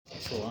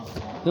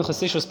Hilchas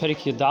Ishus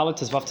Perik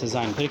Yadalit is Vav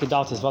Tezayin. Perik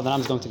Yadalit is Vav, and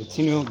I'm going to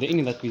continue the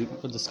inyan that we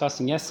were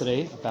discussing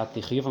yesterday about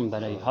the chiyuvim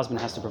that a husband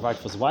has to provide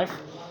for his wife.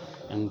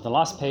 And the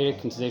last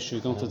Perik in today's show,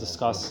 we're going to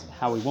discuss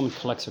how a woman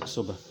collects her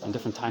ksuba and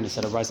different times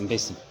that arise in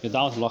basin.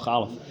 Yadalit Loch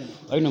Aleph.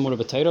 Oyna Mura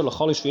B'Teira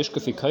L'Cholish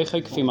V'Yishka Fi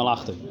Koichei K'Fi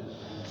Malachta.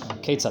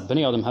 Ketzad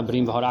Bnei Adam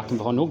Habrim V'Harakim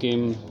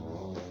V'Hanugim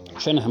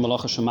Shena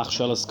Hamalacha Shemach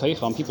Shelas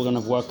Koicham. People don't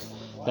have work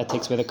that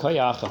takes away the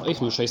koyach.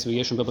 Oichnu Sheis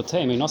V'Yeshim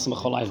B'Batei Meinasim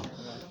B'Cholayim.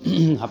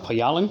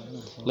 Hapayalim,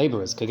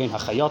 laborers, kagain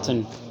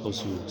hachayatin,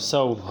 those who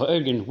sew,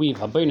 ha'ergen, weave,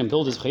 habayim,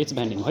 builders,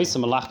 chayitzben, im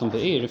haisam malachtim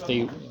be'ir, if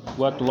they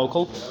work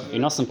local,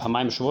 inasam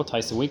pamayim shvot,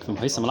 twice a week, from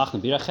haisam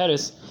malachtim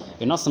biracheres,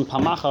 inasam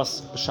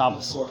pamachas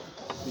b'shabbos.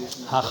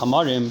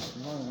 Hachamarim,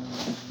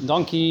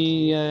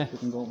 donkey,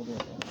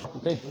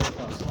 okay,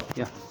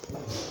 yeah.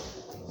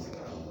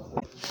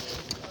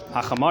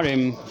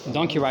 Hachamarim,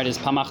 donkey riders,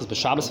 pamachas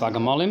b'shabbos,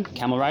 v'agamalim,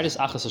 camel riders,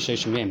 achas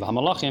ha'sheshim yem,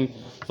 v'hamalachim,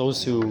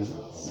 those who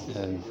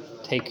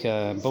take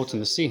boats in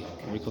the sea.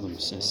 What do you call them?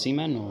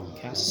 Seamen or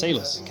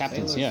sailors,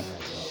 captains? Yeah.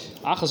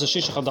 Achas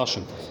hashish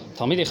chadashim.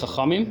 Talmidei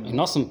chachamim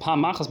inasam pa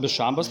machas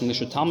b'shabbos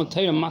nishu talmud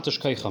teira matash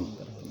koycham.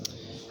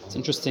 It's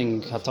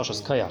interesting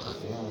hatashas koyach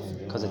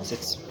because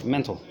it's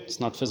mental. It's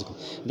not physical.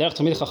 Derech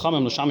talmidei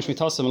chachamim l'shamish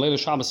mitasam leil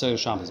shabbos leil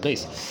shabbos.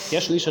 Base.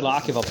 Yesh l'isha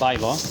la'akiv al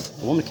bayla.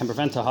 A woman can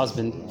prevent her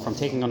husband from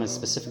taking on a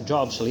specific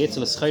job. Shel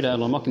yetzel eschayda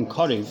el makim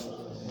kariv,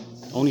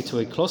 only to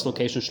a close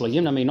location. Shel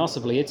yimna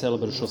meinasav le'yetzel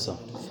b'rushusa.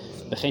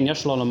 Same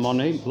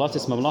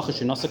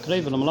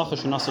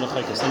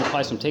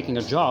applies from taking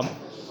a job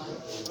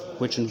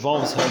which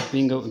involves her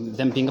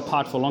them being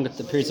apart for longer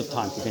periods of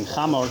time. They leave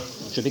home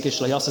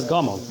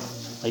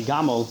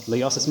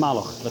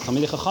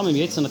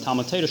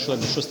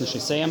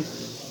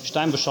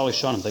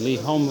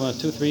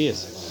 2-3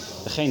 years.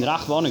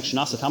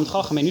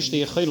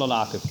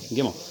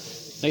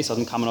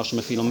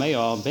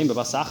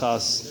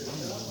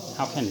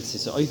 How can it?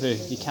 It's over.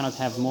 You cannot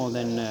have more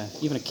than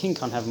even a king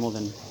can't have more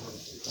than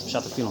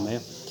Shat Afilom,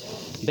 yeah.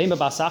 Beim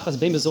Basachas,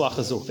 beim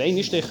Bezoachazu. Vein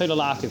nicht der Chayla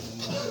Lakiv.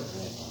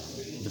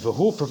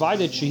 Who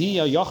provided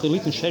Shihia Yachil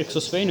Litin Sherik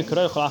Susvein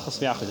Kroy Chalachas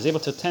Vyachas is able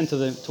to attend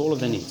to all of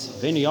the needs.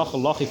 Vein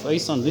Yachil Lachif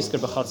Eisan Lisker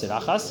Bachatzer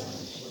Achas.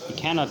 He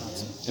cannot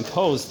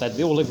impose that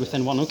they will live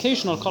within one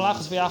location or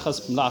Chalachas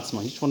Vyachas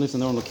Latzma. Each one lives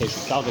in their own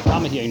location. Dal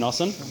Vekama here in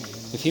Nasan.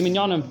 If him in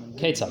Yanim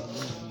Ketzad.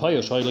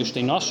 Poyo Shoylish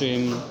Te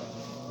Nashim.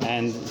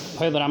 And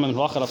Poyo Ram and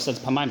Lacharav said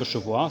Pamayim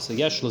B'Shavua. So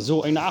Yesh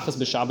Lazu Ein Achas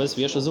B'Shabbos.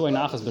 Yesh Lazu Ein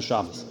Achas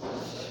B'Shabbos.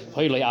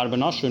 Once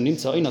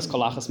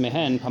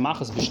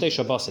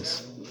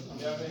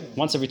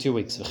every 2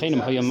 weeks. Once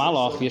every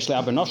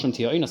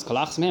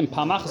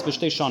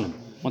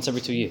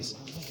 2 years.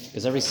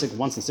 Because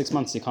once in 6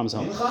 months he comes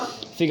home.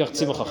 Even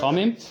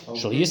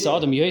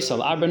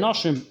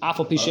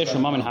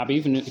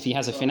if he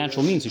has a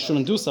financial means, he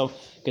shouldn't do so.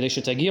 Hey,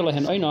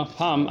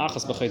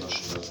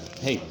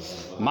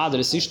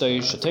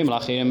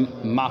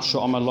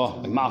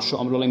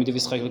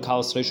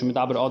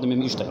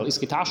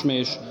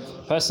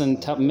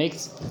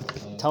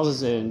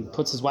 person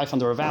puts his wife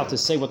under a vow to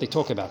say what they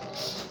talk about.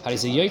 We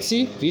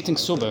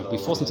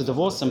force him to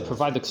divorce and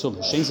provide the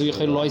ksuba.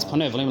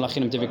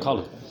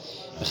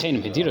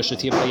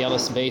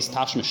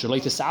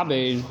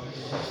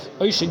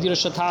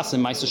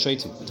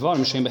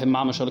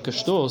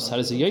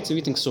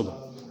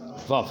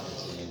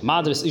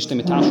 Madres ishte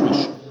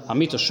mitashmish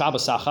hamito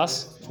Shabbos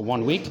achas for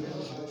 1 week.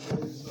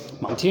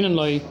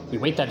 We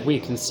wait that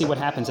week and see what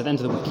happens at the end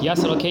of the week.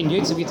 Yasser alkein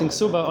yitzav eating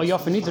ksuba or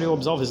yofer nidri or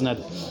absolve his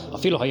neder.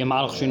 Afilu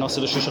hayamalach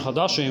sheinoser l'shisha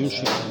chadashim.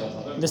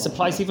 This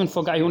applies even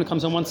for a guy who only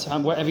comes home once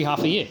every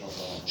half a year.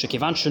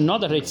 Shekivan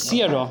shenoda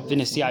reitzira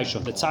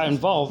v'nesiyaisha. The tzar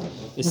involved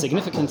is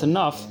significant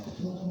enough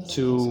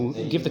to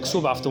give the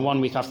ksuba after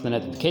 1 week after the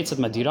neder. Ketzad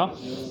madira.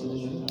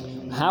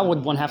 How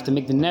would one have to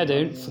make the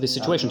neder for this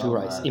situation to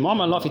arise? Imam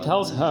Allah, he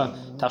tells her,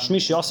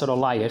 Tashmish Yasser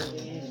Alayich,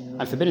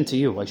 I'm forbidden to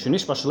you. I should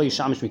nishba shalei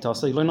shamish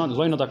mitasa,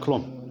 loy no da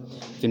klum.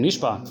 Vim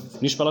nishba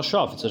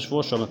lashav, it's a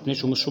shvur shav,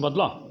 pnishu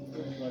mushubadla.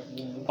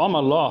 Am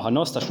Allah,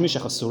 hanos tashmish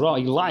achasura,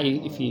 he lie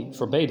if he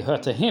forbade her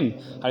to him,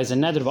 there is a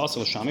neder of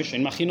asal shamish,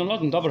 and machin Allah,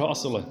 and davar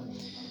asal.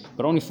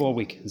 But only for a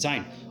week.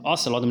 Zain.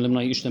 Asal adam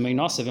limna yish lemay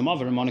nasa, vim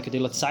avar monika de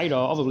la tzaira,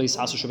 avavleis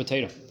hasu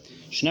shabatera.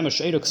 Shnemer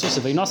sheira ksusa,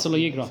 vei nasa la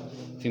yigra.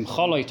 Vim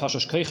chalai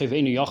tashash keiche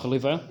veinu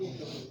yachaliva.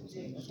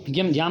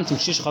 Gim yamtim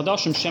shish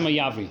chadashim shema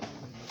yavri.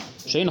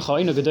 Shein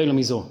chainu gedolim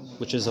mizo,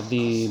 which is of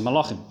the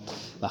malachim.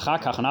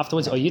 Lachakach, and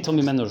afterwards, oyitom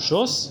mimen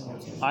rishos.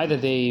 Either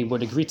they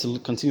would agree to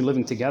continue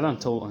living together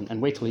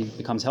and wait till he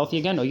becomes healthy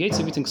again, or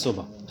yetziv eating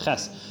ksuba.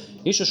 Ches.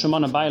 Isha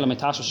shemana bayla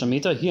metasha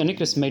shamita. Here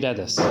nikris made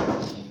edis.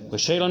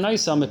 V'sheila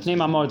naisa mepnei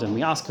mamordem.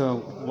 We ask her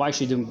why is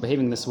she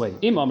behaving this way.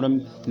 Im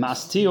amram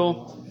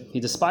mastio. He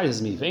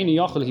despises me. Ve'eni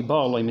yachol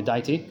hibar loy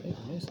medaiti.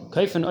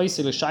 Kaifen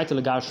oisi l'shaita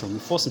l'garshum. We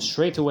force him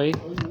straight away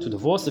to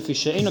divorce the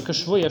fisheina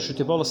kashvuya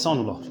shutibola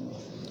sonula.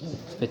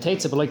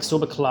 V'teitze b'lei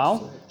ksuba klal.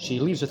 She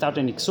leaves without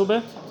any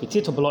ksuba.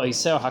 V'tito b'lo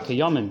iser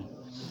hakayamin.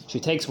 She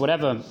takes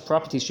whatever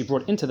properties she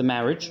brought into the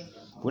marriage,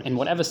 in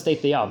whatever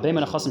state they are.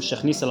 B'emen achasim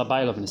shechnisa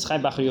labaylav v'nischay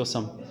b'achar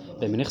yosam.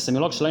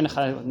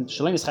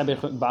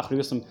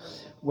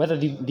 whether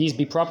these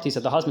be properties that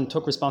the husband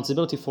took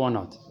responsibility for or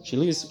not. She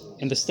leaves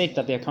in the state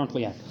that they are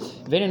currently at.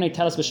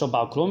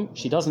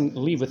 She doesn't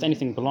leave with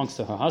anything that belongs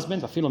to her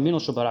husband. Even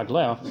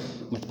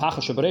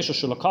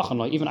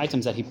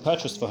items that he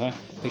purchased for her,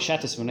 she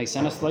has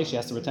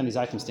to return these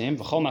items to him.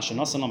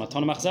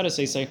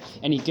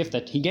 Any gift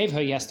that he gave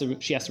her,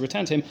 she has to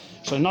return to him.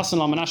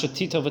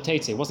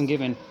 It wasn't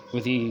given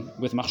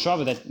with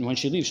machshava that when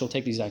she leaves, she'll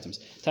take these items.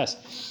 Test.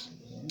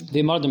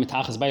 He did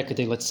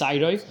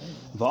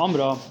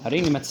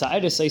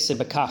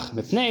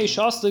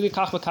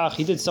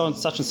so and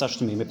such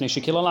to me.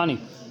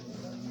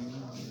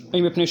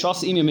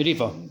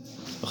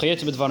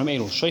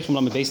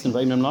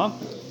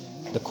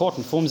 The court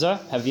informs her,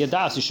 have the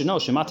adas, you should know,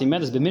 even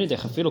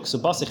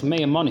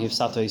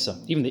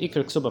the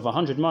ikr ksuba of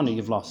 100 money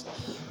you've lost.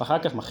 For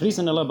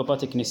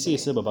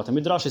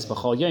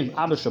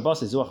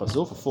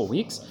 4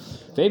 weeks.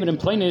 In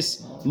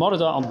plainness,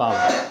 good.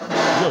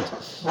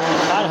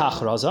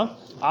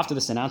 After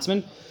this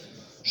announcement,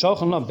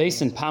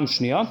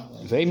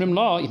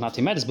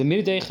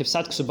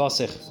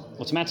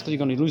 automatically you're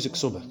going to lose a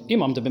ksuba.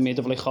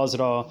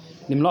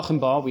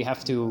 We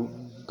have to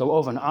go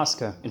over and ask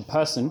her in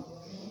person,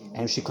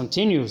 and she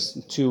continues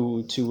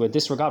to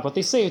disregard what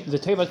they say. The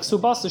teva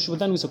ksubas, she would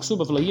then lose a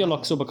ksuba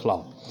ksuba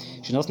klal.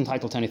 She's not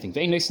entitled to anything.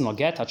 Get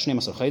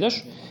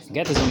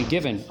is only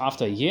given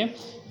after a year.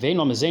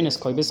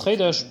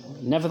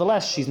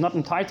 Nevertheless, she's not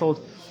entitled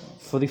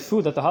for the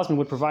food that the husband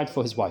would provide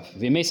for his wife.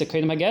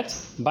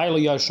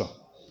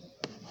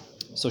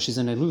 So she's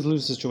in a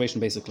lose-lose situation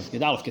basically.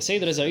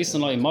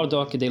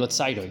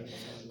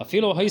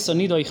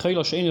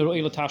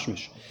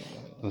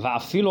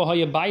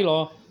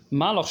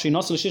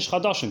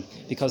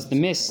 Because the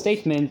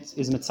misstatement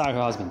is mitzar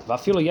her husband.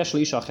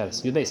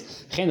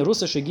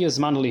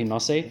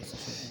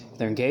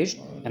 They're engaged,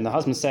 and the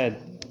husband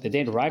said, the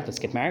date arrived, let's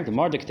get married. The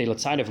Mardik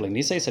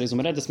said,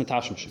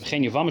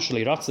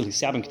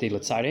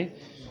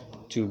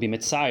 to be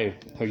mitzar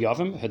her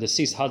yavam, her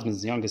deceased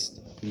husband's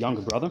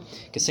younger brother.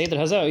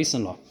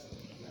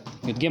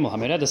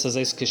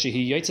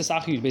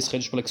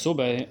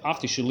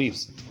 After she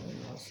leaves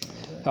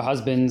her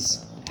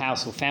husband's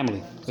house or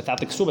family without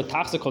the ksuba,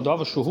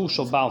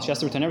 she has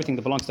to return everything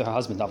that belongs to her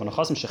husband.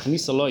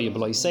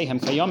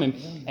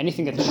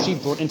 Anything that she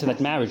brought into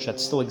that marriage that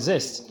still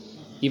exists,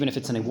 even if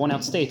it's in a worn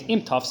out state,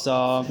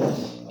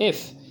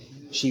 if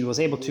she was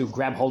able to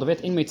grab hold of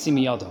it,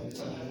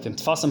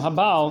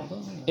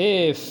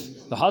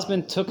 if the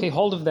husband took a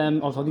hold of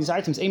them, of these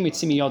items,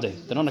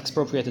 they're not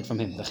expropriated from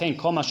him.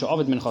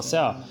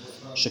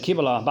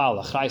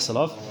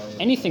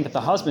 Anything that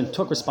the husband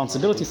took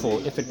responsibility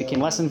for, if it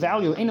became less in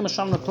value, he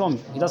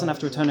doesn't have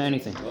to return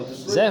anything.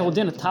 This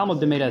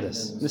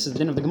is the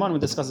din of the Gemara. We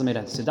discuss the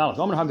Meredes.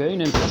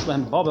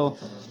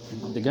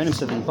 The Geonim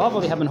said in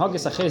Babel they have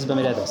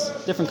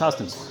different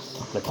customs.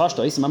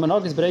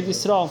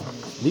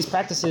 These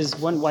practices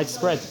weren't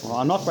widespread, or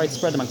are not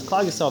widespread amongst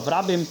Klal Yisrael.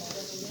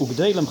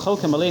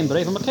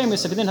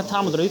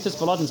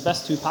 It's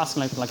best to pass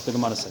like the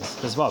Gemara says.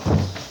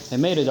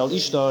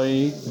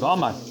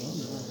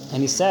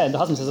 And he said, the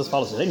husband says as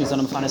follows: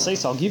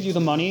 I'll give you the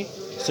money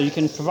so you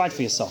can provide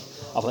for yourself.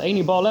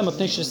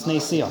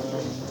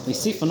 We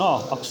see for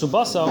now,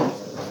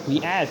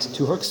 we add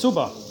to her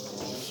ksuba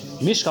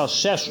Mishkal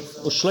Shesh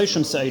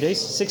Ushleishim Seides,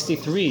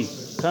 63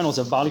 kernels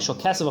of barley, shal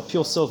kasev of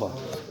pure silver,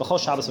 B'chol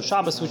Shabbos of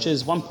Shabbos, which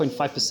is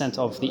 1.5%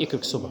 of the Ikr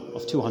Ksuba,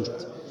 of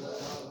 200.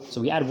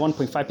 So we add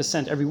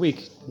 1.5% every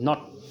week,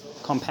 not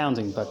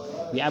compounding, but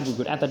we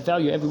would add that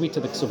value every week to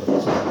the Ksuba.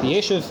 The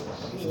Yeshiv,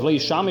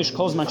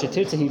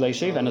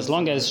 and as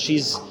long as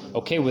she's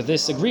okay with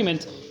this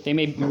agreement, they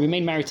may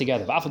remain married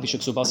together.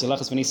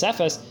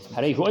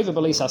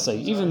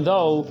 Even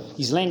though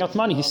he's laying out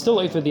money, he's still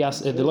over the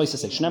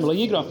loisase.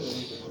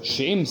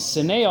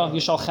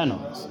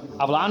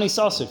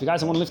 If you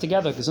guys want to live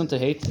together,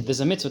 there's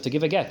a mitzvah to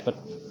give a get, but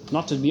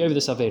not to be over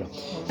this avera.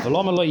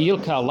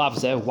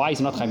 Why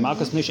is not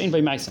chaymakas? Nicht ein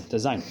bei meisen.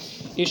 Das sein.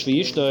 Ich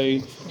wie ich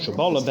doi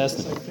shobala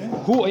besten.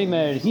 Who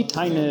immer he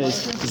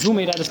tines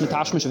zume das mit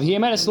tashmish. He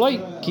immer es loy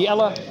ki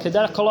ella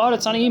keder kolar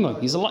at sanima.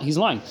 He's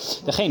lying.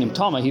 The genim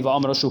tama he va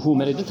amra shu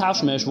mit the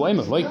tashmish wo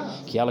immer loy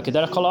ki ella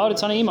keder kolar at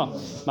sanima.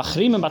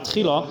 Machrim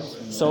batkhila.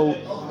 So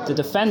the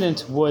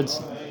defendant would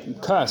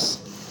curse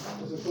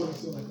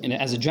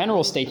as a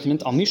general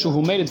statement al mishu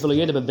who made it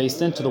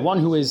based in to the one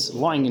who is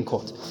lying in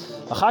court.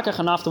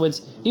 And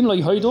afterwards,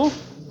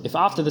 if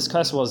after this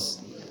curse was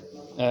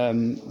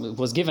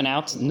given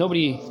out,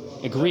 nobody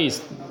agrees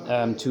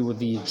to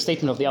the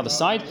statement of the other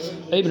side,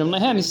 go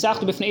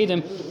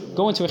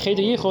into a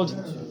cheder yichud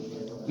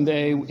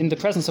in the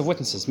presence of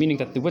witnesses, meaning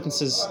that the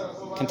witnesses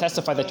can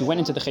testify that you went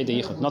into the cheder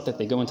yichud, not that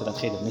they go into that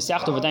cheder.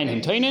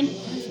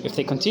 If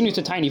they continue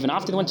to tain even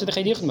after they went to the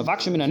cheder yichud,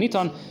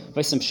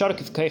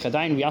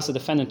 we ask the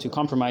defendant to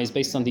compromise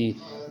based on the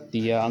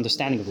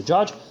understanding of the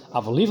judge.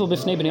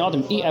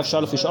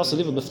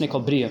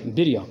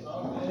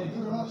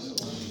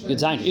 You'd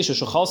sign Isha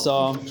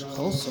Shochalsa,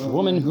 a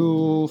woman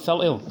who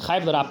fell ill.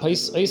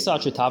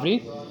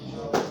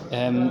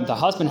 The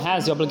husband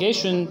has the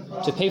obligation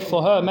to pay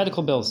for her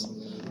medical bills.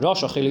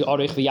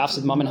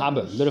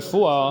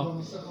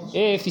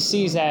 If he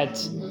sees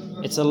that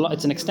it's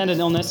an extended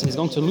illness, he's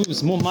going to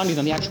lose more money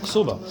than the actual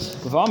ksuba.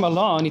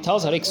 And he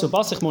tells her, take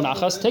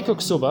your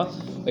ksuba,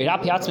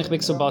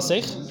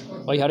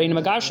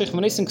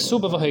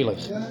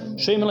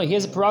 he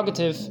has a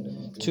prerogative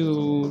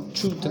to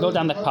go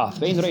down that path.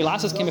 One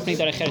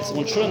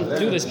shouldn't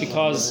do this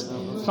because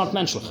it's not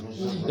menschlich.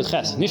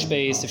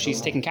 If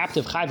she's taken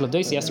captive,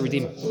 he has to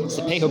redeem it. It's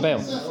to pay her bail.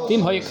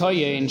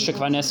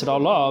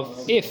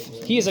 If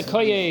he is a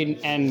kohen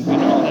and we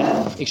know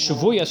that a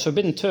shavuya is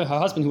forbidden to her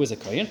husband who is a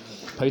kohen,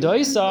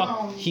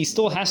 he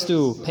still has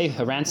to pay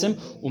her ransom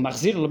and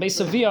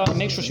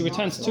make sure she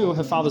returns to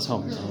her father's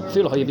home.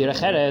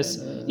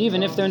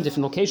 Even if they're in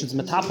different locations,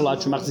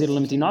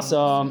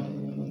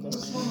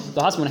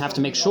 the husband would have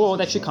to make sure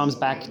that she comes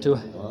back to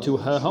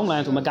her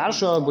homeland.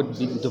 Magarsha would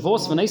be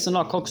divorced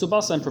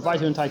and provide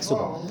her entire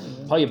ksuba.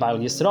 If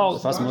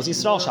husband was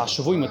Yisrael,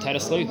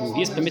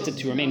 he is permitted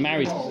to remain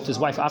married to his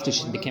wife after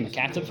she became a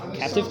captive.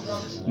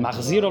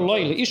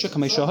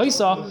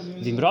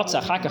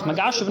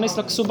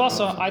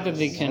 Either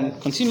they can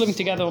continue living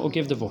together or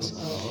give divorce.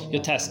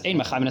 Your test.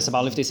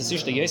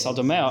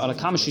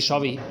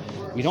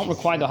 We don't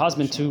require the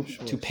husband to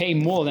pay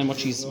more than what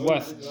she's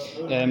worth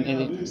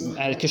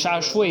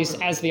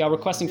as they are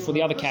requesting for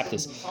the other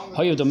captives.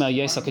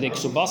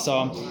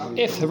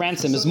 If her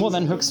ransom is more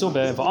than her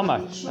ksuba,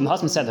 and the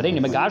husband said,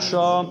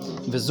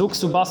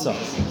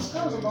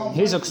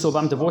 here's your ksuba,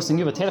 I'm divorcing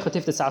you,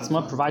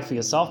 provide for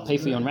yourself, pay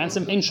for your own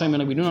ransom. We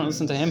do not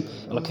listen to him.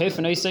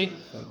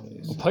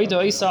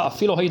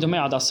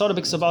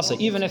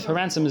 Even if her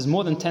ransom is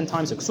more than 10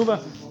 times her ksuba,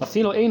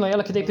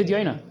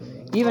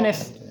 even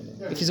if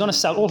he's going to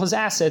sell all his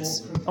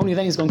assets, only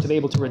then he's going to be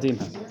able to redeem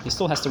her. He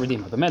still has to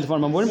redeem her. If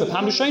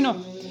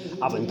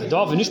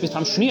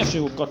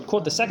she got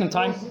caught the second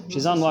time,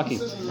 she's unlucky.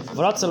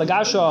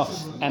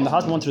 And the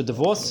husband wanted a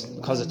divorce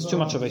because it's too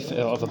much of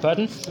a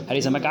burden. He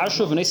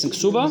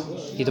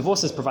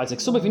divorces, provides a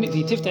ksuba.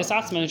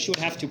 And she would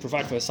have to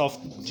provide for herself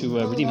to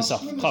redeem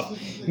herself.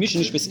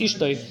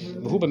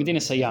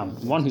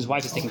 One whose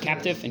wife is taken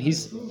captive and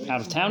he's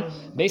out of town,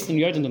 based in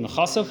Yordan and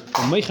Chasav,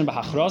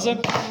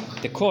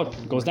 the court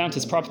goes down to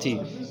his property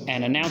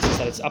and announces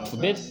that it's up for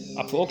bid,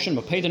 up for auction.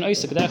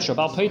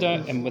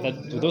 And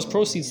with those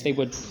proceeds, they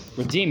would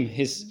redeem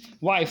his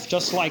wife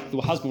just like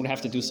the husband would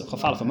have to do so.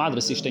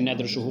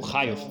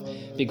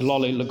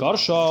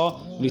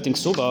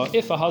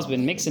 If a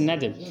husband makes a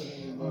neder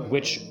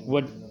which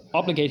would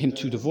obligate him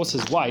to divorce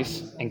his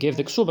wife and give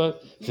the ksuba,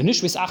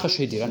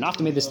 and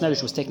after made this neder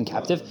she was taken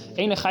captive,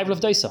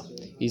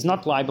 he's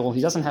not liable,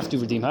 he doesn't have to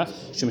redeem her,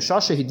 because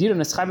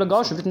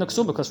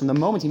from the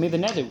moment he made the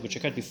neder, which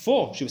occurred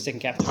before she was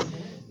taken captive,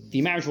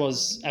 the marriage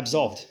was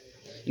absolved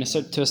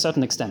to a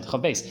certain extent. If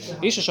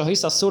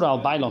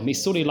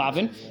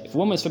a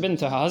woman is forbidden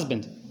to her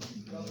husband,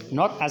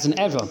 not as an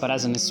ever, but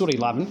as an isuri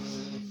lavin,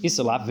 she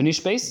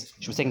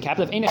was taken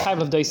captive.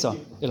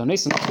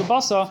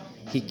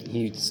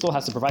 He still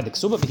has to provide the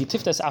ksuba, but he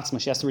tiftes atzma.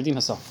 She has to redeem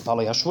herself.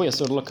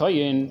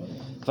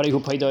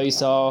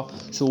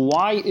 So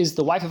why is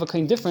the wife of a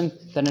kohen different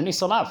than an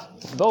isalav?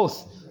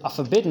 Both are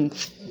forbidden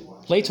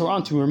later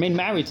on to remain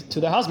married to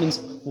their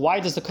husbands. Why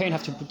does the kohen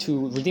have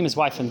to redeem his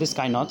wife and this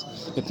guy not?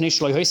 Because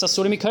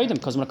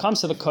when it comes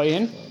to the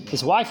kohen,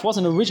 his wife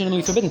wasn't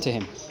originally forbidden to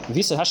him.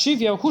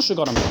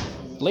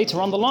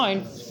 Later on the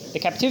line, the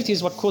captivity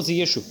is what caused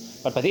the issue.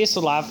 But by the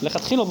Isolav,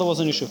 lechatchila there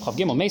was an issue.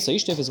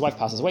 If his wife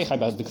passes away, he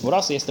has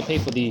to pay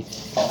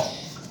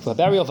for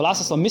burial,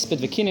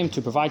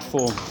 to provide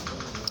for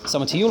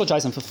someone to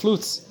eulogize him for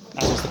flutes,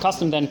 as was the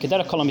custom then.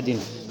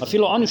 But a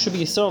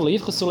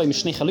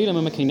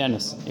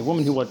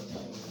woman who would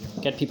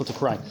get people to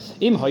cry.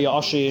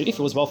 If it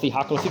was wealthy,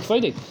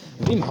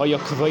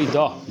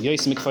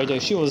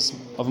 she was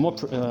of a more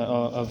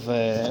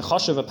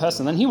chashuv a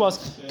person than he was.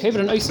 We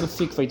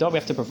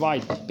have to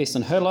provide based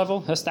on her level,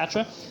 her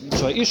stature.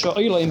 If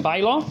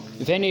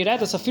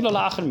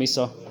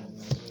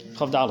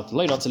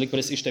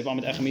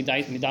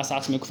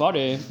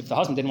the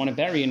husband didn't want to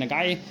bury and a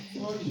guy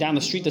down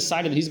the street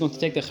decided that he's going to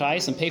take the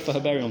chayes and pay for her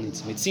burial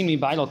needs.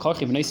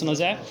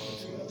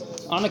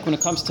 Unlike when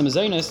it comes to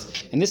mezonos,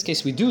 in this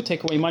case we do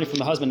take away money from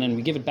the husband and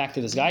we give it back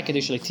to this guy. So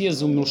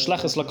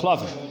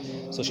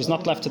she's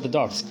not left to the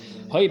dogs.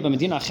 She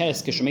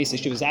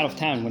was out of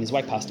town when his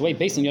wife passed away.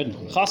 Based on Yordan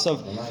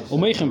Chasav,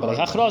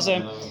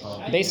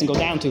 based and go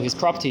down to his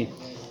property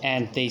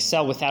and they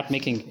sell without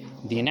making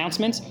the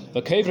announcement.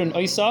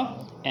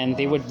 And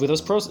they would, with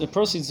those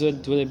proceeds,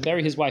 would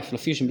bury his wife.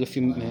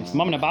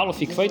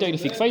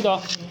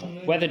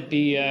 Whether it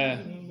be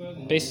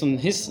based on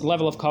his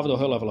level of kavod or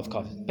her level of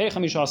kavod.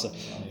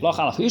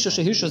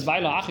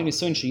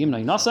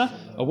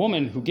 A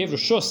woman who gave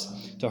reshus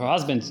to her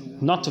husband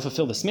not to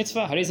fulfill this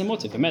mitzvah, only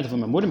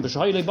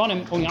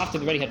after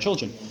they already had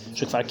children.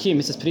 They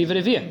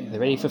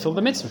already fulfilled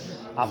the mitzvah.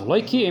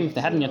 If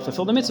they hadn't yet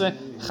fulfilled the mitzvah,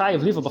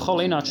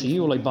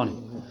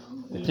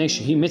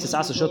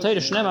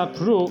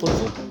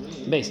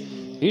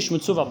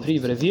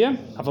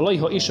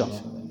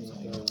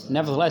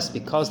 nevertheless,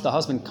 because the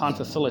husband can't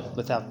fulfill it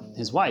without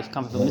his wife,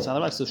 can't fulfill the mitzvah without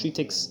the wife, so she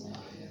takes.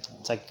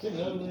 It's like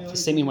the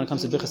same thing when it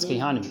comes to Birchas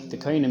Kehanim. The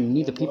Kohanim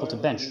need the people to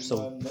bench,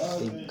 so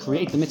they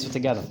create the mitzvah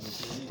together.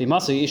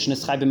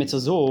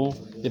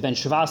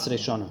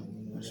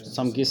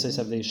 Some gisses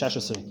have the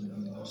sheshasri.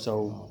 So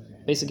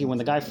basically, when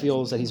the guy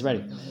feels that he's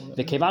ready,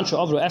 so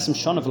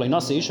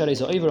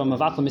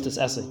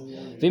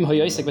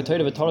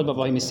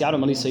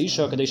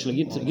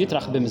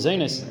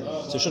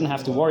you shouldn't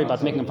have to worry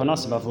about making a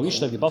parnasa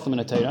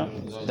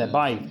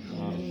thereby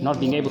not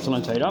being able to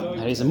learn Torah.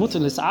 He's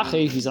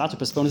allowed to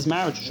postpone his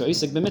marriage.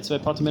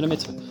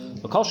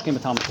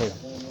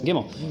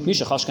 Gimel.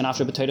 Misha Chashkan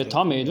after B'Torah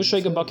Tamid,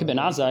 V'Shoiga Baki Ben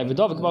Azai,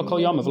 V'Davik Ba Kol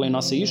Yom V'Lei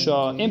Nasi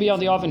Isha, in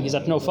beyond the oven, he's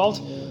at no fault.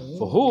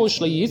 For who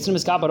Shlei Yitzrim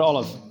is Gabar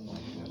Olav.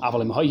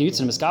 Aval Im Hoy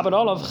Yitzrim is Gabar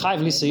Olav,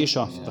 Chayv Lisa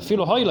Isha,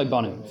 V'Filo Hoy Lei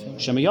Banim,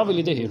 Shem Yavi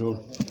Lidehirul.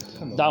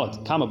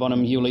 Dalet, Kama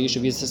Banim Yule Isha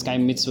V'Yis Kai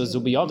Mitzvah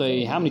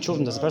Zubiyadei. How many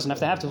children does a person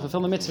have to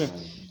fulfill the mitzvah?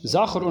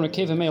 Zachor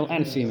Unakeva male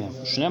and female.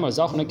 Shnemar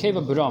Zachor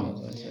Unakeva Baram.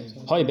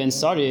 Hoy Ben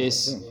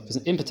Saris is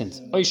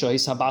impotent. Oisha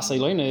is Habasai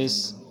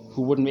Loinis,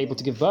 who wouldn't be able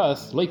to give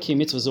birth. Loiki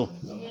Mitzvah Zu.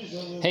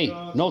 Hey,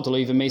 no,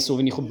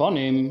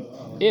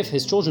 if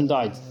his children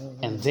died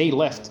and they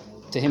left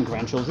to him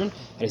grandchildren,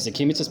 he has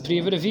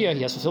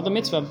fulfilled the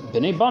mitzvah.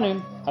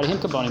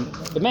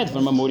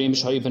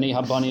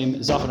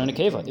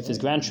 If his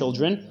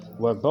grandchildren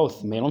were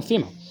both male and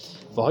female.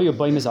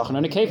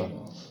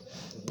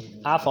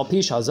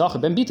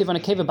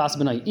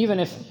 Even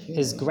if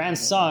his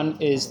grandson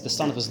is the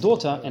son of his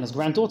daughter and his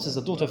granddaughter is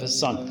the daughter of his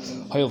son,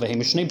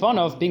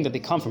 being that they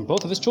come from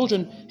both of his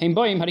children,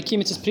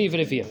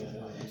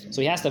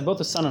 so he has to have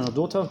both a son and a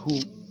daughter who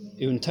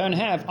in turn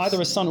have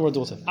either a son or a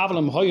daughter. If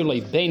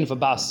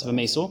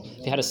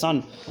he had a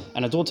son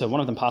and a daughter,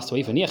 one of them passed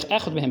away,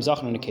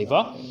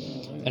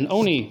 and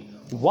only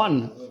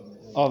one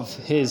of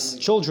his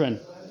children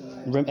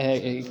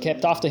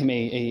kept after him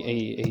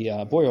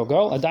a boy or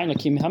girl,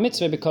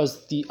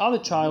 because the other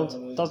child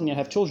doesn't yet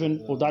have children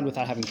or died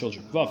without having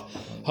children.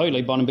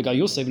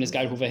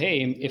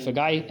 If a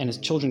guy and his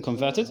children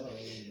converted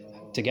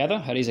together,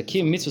 he's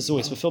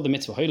fulfilled the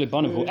mitzvah.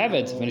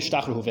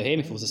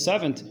 If it was a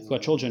servant who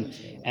had children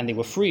and they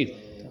were freed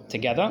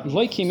together, until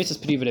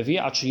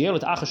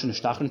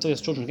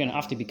his children again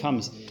after he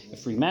becomes a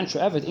free man,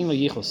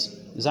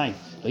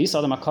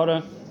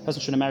 a person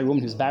shouldn't marry a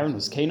woman who's barren,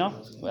 who's kena,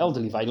 or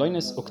elderly,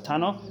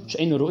 uktana,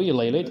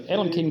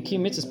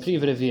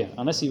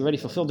 unless he already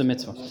fulfilled the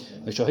mitzvah.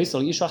 If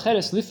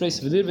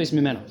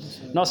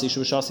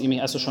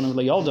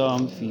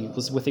he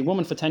was with a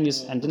woman for 10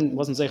 years and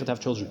wasn't zeicher to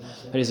have children,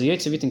 didn't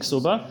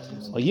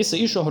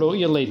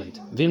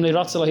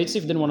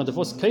want to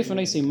divorce,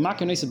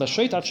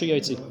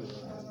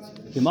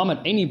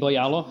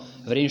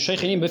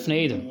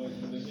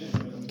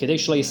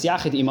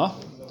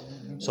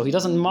 so he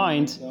doesn't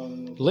mind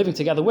living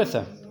together with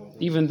her,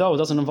 even though it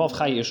doesn't involve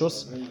Chai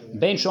Ishus.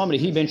 Ben Shomer,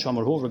 he Ben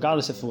Shomer, who,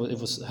 regardless if it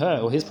was her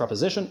or his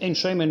proposition, in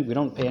Shemin, we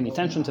don't pay any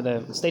attention to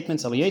the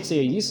statements. He has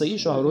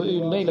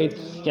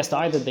to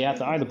either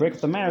break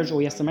up the marriage or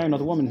he has to marry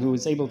another woman who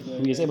is able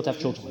to have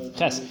children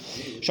with.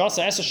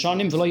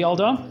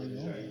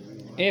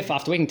 If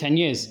after waiting 10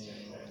 years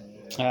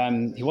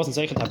he wasn't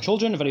able to have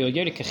children,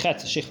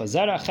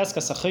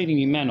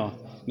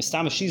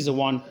 she's the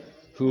one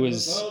who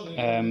is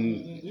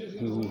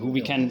who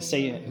we can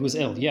say who is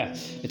ill. Yeah,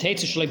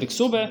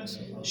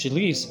 she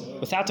leaves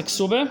without the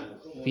ksubah.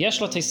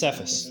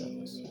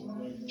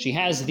 She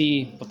has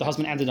what the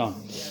husband added on.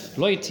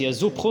 She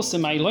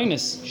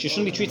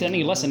shouldn't be treated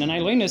any less than an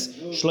ailonis.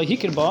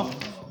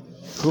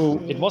 Who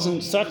it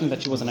wasn't certain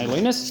that she was an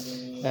ailonis.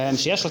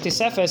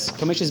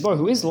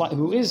 Who is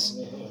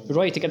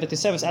right to get the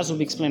tesefes, as will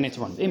be explained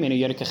later on. The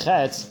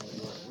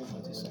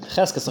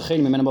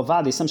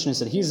assumption is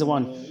that he's the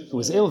one who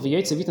is ill. He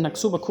has to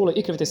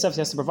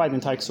provide the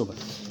entire ksuba.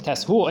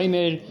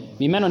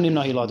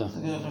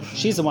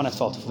 She's the one at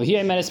fault.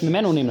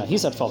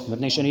 He's at fault.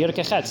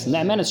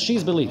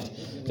 She's believed.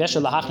 She's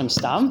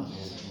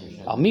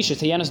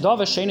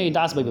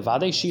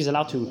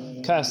allowed to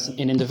curse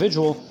an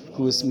individual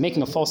who is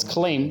making a false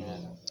claim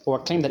or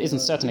a claim that isn't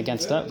certain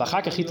against her.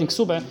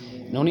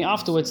 And only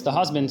afterwards the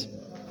husband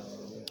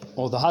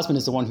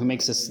is the one who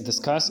makes this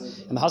curse,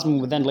 and the husband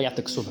would then lay out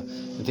the ksuba.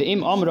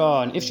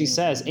 And if she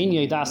says, so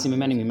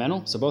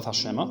both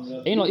Hashema,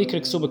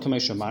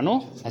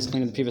 as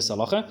explained in the previous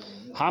halacha,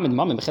 She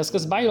has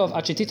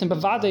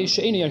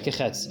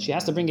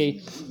to bring a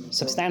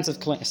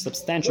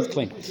substantive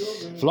claim.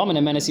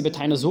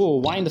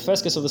 Why in the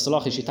first case of the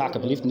Salach is she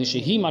believed in the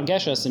Shehi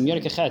Margeshes and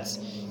Yerkechetz?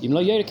 Im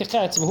lo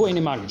Yerkechetz, who in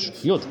Margesh?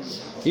 Yud.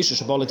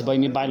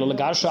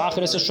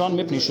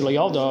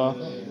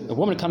 A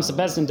woman comes to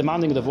Bezdin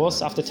demanding a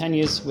divorce after 10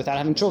 years without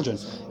having children.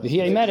 We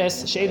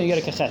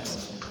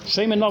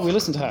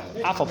listen to her.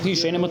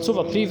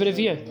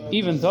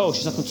 Even though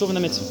she's not mitzvah in the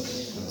mitzvah.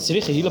 She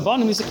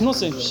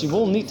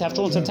will need to have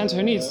children to attend to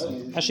her needs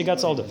as she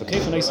gets older.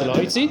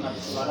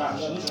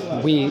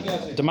 We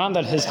demand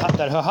that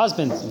her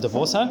husband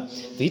divorce her and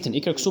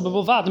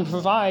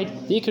provide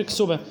the ikr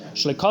ksuba.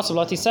 The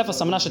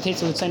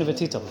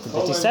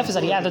tisefes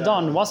that he added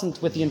on wasn't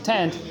with the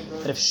intent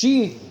that if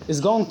she is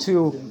going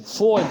to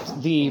forward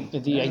the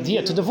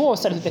idea to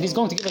divorce, that he's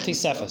going to give her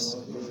tisefes.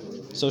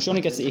 So she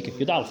only gets the ikr.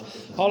 Yudalf.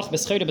 Halach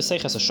beschede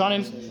beseiches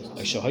hashanim.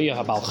 So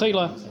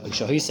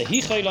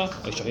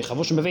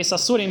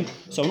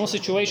in all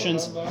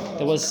situations,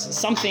 there was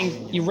something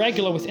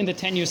irregular within the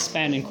 10-year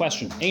span in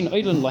question. That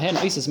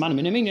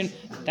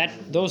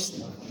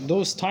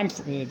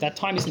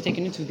time isn't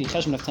taken into the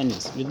cheshbon of 10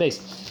 years.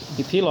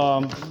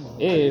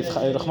 If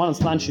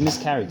she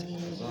miscarried,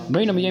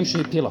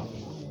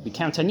 we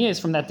count 10 years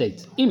from that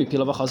date. If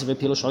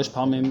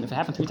it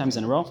happened 3 times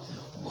in a row,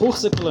 you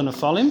have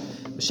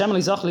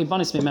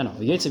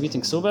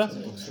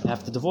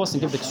to divorce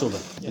and give the ksuba.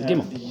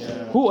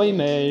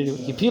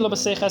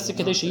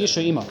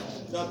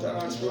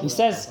 He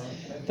says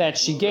that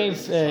she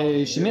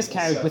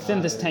miscarried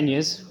within this 10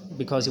 years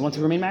because he wanted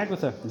to remain married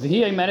with her.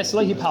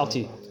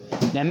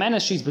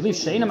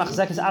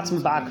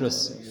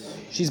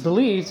 She's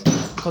believed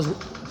because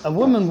a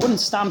woman wouldn't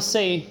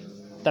say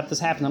that this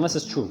happened unless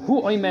it's true.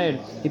 For the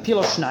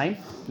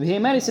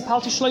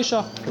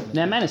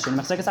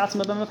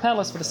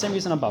same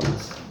reason above.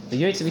 The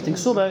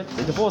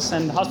divorce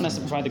and the husband has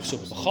to provide the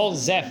ksuba.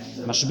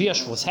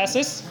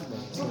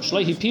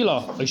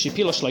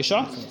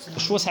 The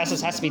shvus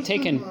has to be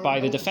taken by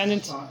the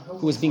defendant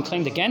who is being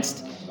claimed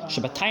against.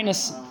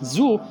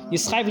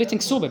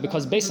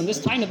 Because based on this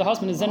time, the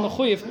husband is then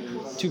mechuyev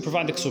to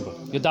provide the ksuba.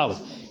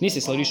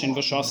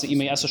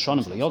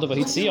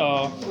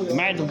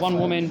 Married one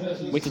woman,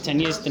 waited 10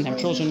 years, didn't have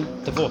children,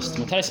 divorced.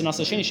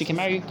 She can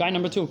marry guy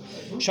number 2.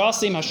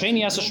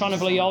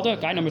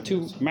 Guy number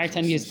 2, married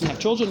 10 years, didn't have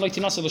children. She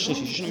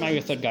shouldn't marry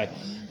a third guy.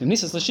 She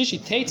leaves without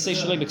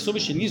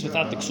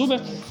the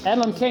ksuba.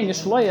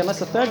 Unless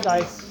the third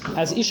guy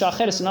has isha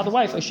acheres, another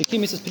wife,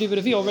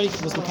 already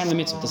was became the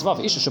mitzvah. This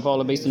isha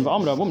shabbala based in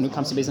Va'amra, a woman who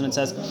comes to Bezdin and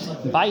says,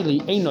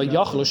 "Baili eino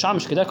yachlo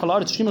shamish kedei kol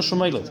haaretz shrimol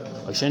shmoiled."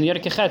 Oishen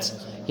yerkechetz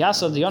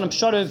yasod the yonim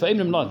psharev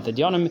ve'imrim lod. The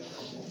yonim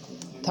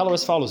tell her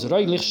as follows: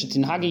 Roi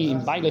lichshetin hagi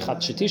im bailich at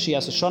shetishi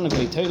as a shon of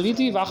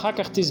leitoilidi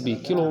v'achakach tizbi.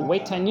 Kilo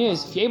wait 10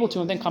 years if you're able to,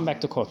 and then come back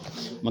to court.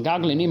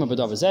 Magagli nima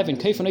b'davazev in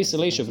kefan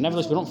isolation.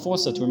 Nevertheless, we don't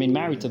force her to remain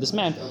married to this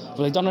man.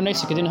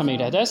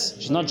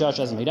 She's not judged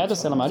as a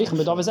meiredes. Elamarichem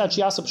b'davazev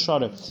she asop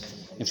share.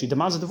 If she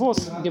demands a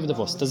divorce, give a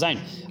divorce. Tazayin.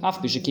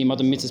 Af b'shekim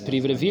adam mitzvahs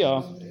privir.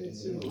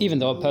 Even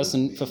though a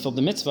person fulfilled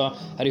the mitzvah,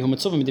 even though a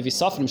person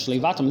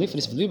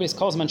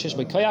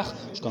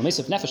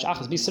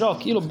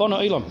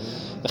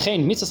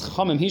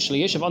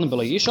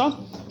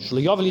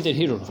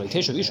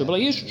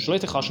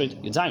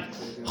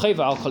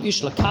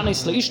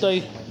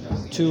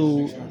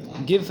to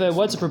give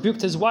words of rebuke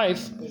to his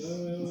wife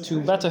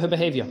to better her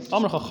behavior.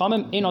 Shouldn't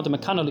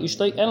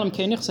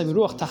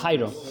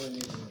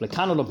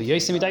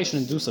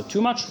do so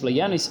too much.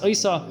 Even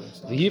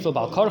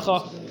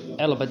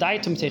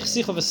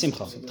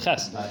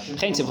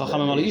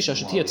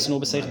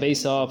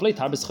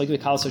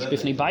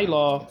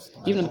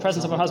in the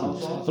presence of her husband.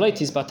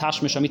 She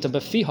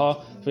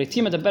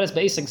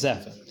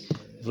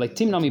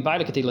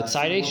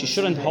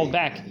shouldn't hold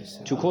back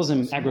to cause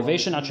him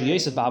aggravation.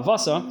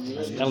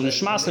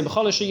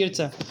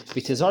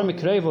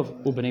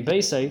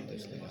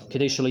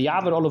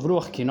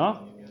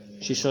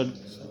 She should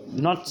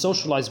not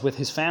socialize with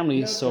his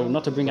family, so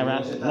not to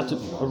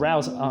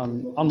arouse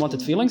unwanted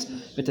feelings.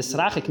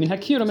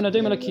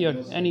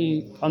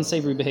 Any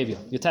unsavory behavior.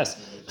 You test.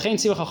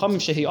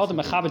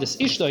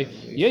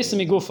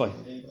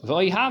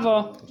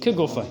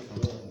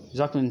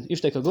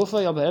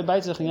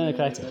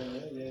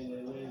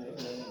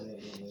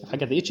 If I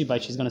get the itchy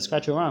bite, she's going to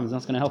scratch her arms.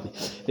 That's going to help me.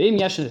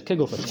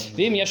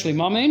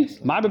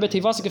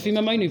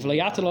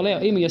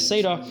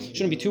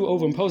 Shouldn't be too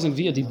overimposing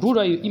via the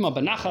buray ima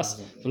benachas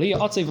v'liya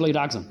atzei v'liya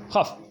ragzam.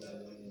 Chaf.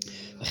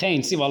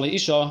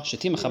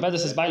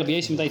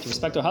 To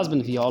respect her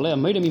husband via aleh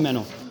moedem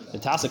imeno. The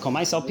tasa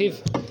komaisal piv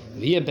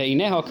via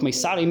beineha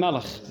kmeisari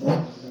melech.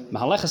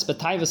 Mahaleches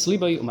betayves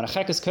libay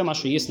umarachekes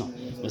kemash yisna.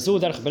 Mazu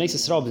derch bnei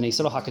Yisrael bnei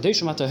Yisrael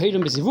hakadoshim hat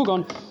heidem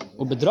bezivugon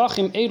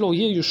ubedrachim elo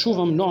ye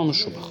yeshuvam noam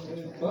shubach.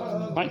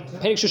 Right,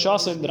 Perek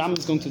Shishasa, the Rambam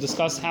is going to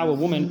discuss how a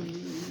woman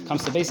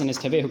comes to base in his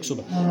teveh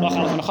huksuba.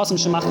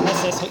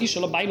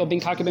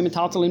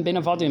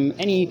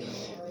 Any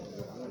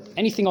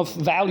anything of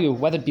value,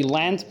 whether it be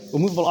land or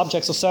movable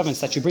objects or servants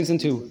that she brings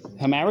into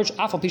her marriage,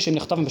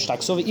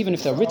 even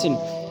if they're written,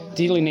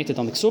 delineated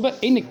on the ksuba,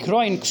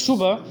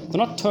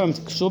 they're not termed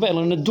ksuba,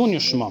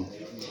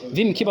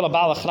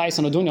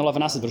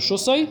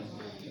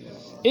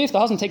 if the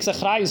husband takes a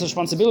chrayus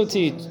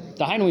responsibility,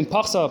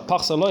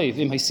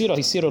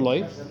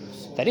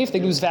 that if they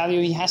lose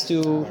value, he has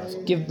to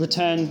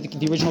return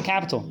the original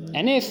capital.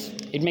 And if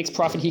it makes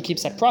profit, he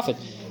keeps that profit.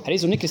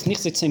 It's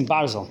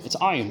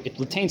iron. It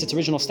retains its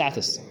original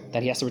status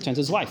that he has to return to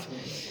his wife.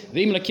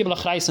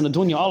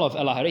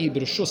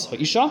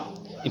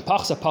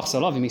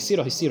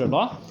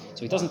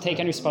 So he doesn't take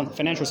any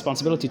financial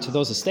responsibility to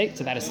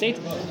that estate.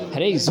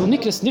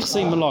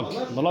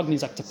 Malag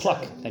means like to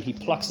pluck, that he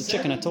plucks the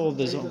chicken until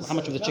there's how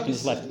much of the chicken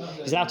is left.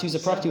 He's allowed to use the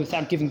property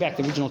without giving back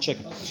the original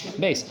chicken.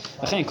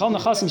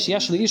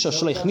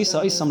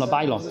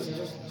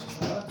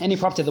 Any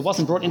property that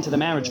wasn't brought into the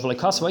marriage and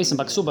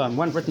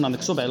weren't written on the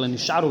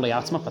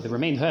ksuba, but they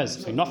remained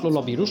hers,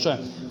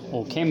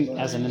 or came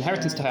as an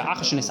inheritance to her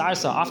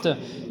after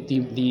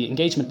the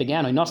engagement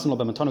began,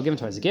 given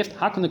to her as a gift,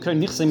 how can the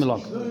Kohen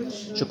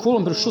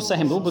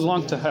will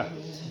belong to her?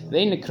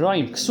 We've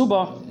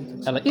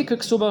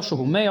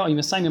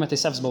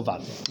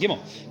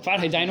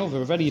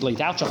already laid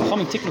out she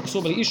cannot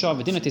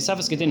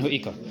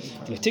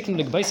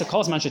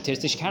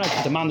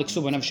demand the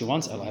ksuba whenever she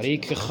wants. It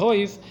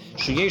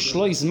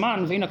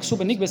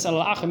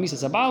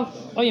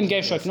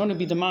can only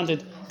be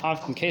demanded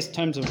in case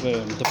terms of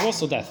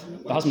divorce or death,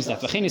 the husband's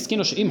death. The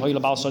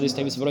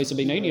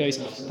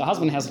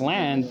husband has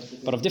land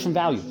but of different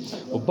value,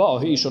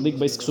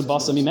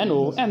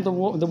 and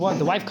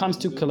the wife comes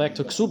to collect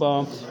her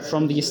ksuba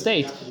from the estate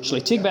only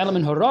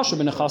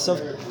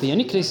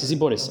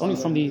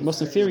from the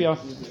most inferior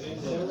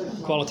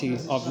quality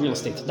of real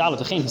estate. She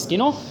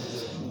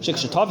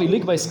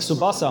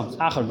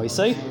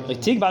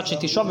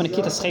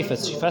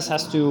first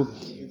has to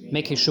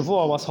make a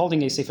shavua whilst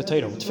holding a sefer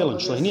Torah with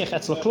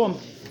tefillin.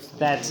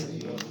 That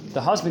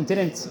the husband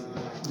didn't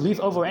leave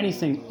over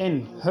anything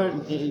in her,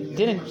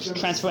 didn't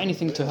transfer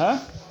anything to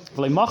her,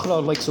 and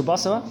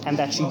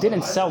that she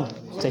didn't sell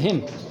to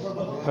him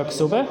her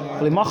ksuba,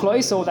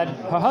 so that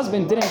her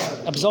husband didn't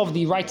absolve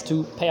the right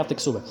to pay off the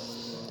ksuba.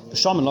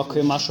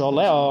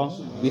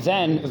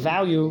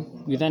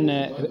 We then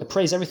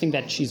appraise everything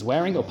that she's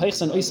wearing, we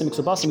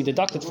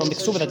deduct it from the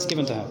ksuba that's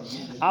given to her.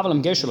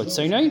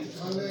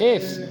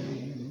 If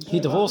he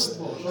divorced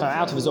her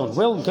out of his own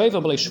will,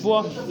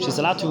 she's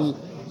allowed to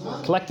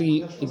collect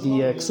the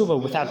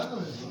ksuba without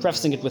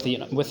prefacing it with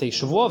a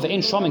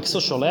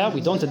shavua.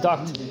 We don't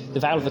deduct the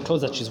value of the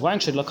clothes that she's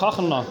wearing,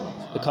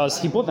 because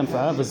he bought them for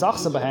her,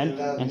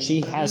 and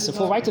she has a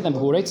full right to them.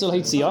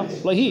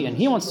 And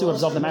he wants to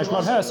absolve the marriage,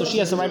 not her, so she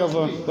has the right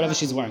over whatever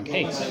she's wearing.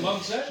 Hey,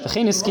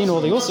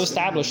 they also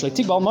established that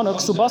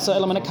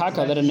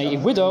a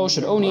widow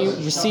should only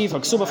receive her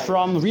ksuba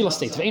from real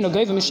estate.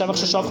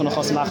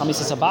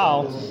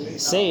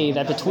 Say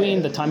that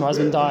between the time her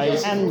husband died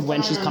and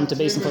when she's come to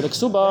basin for the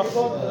ksuba,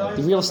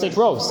 the real estate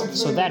rose.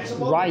 So that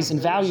rise in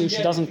value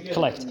she doesn't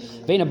collect.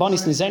 The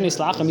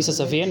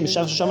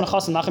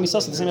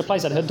same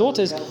applies that her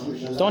daughters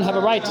don't have a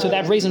right to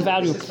that raise in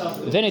value.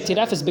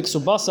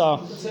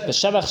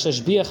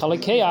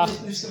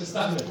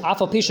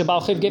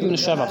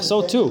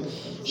 So too,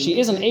 she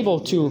isn't able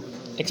to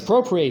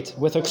expropriate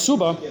with her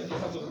ksuba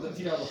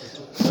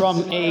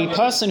from a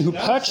person who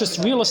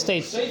purchased real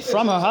estate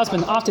from her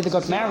husband after they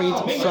got married,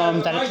 from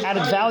that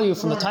added value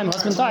from the time her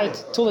husband died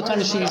till the time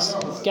that she's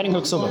getting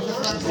her ksuba.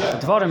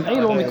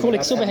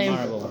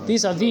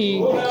 These are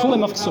the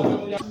kulim of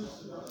ksuba.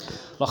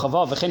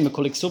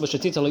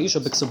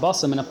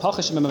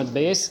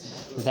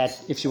 That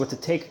if she were to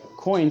take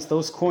coins,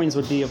 those coins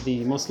would be of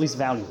the most least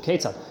value.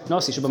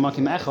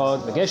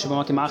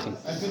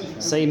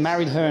 Say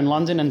married her in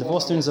London and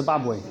divorced her in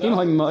Zimbabwe. If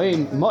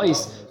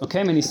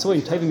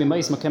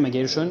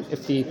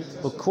the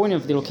coin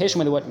of the location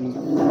where they were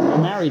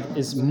married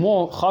is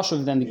more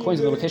chashuv than the coins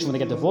of the location where they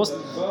get divorced,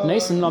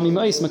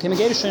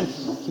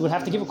 he would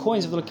have to give her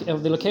coins of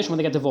the location where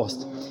they get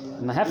divorced.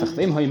 Which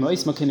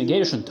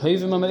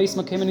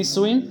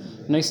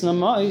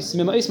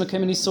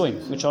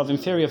are of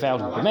inferior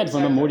value.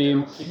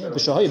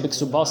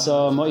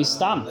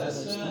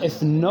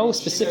 If no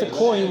specific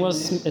coin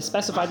was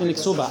specified in the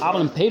ksuba,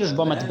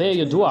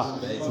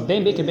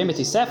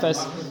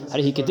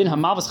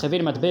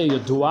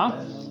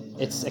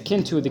 it's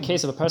akin to the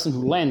case of a person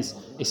who lends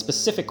a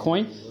specific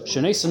coin, who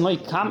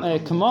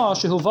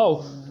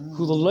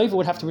the loiva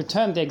would have to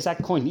return the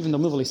exact coin, even though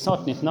movable is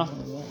not.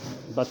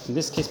 But in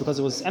this case, because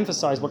it was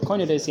emphasized what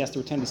coin it is, he has to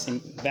return the same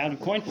value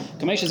coin.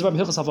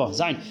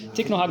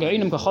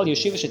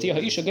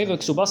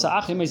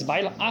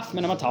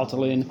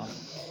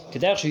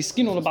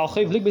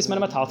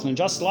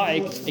 Just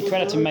like a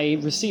creditor may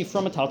receive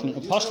from a talton. The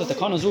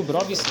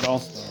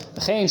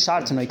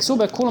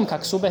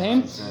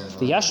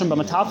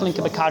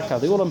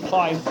all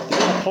apply,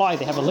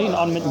 they have a lien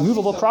on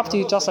movable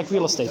property just like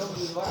real estate.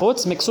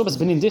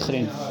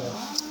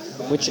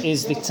 which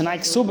is the Tanai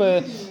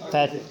Ksuba,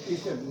 that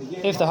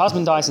if the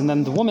husband dies and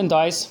then the woman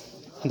dies,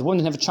 and the woman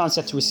didn't have a chance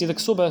yet to receive the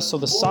Ksuba, so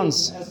the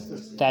sons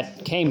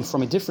that came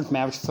from a different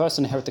marriage first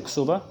inherit the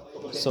Ksuba.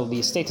 So the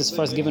estate is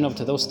first given up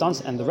to those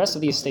sons, and the rest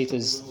of the estate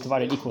is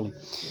divided equally.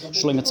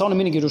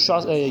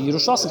 Yerushas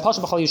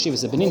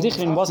and Benin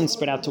Dichrin wasn't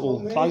spread out to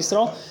all Klal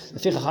Yisrael.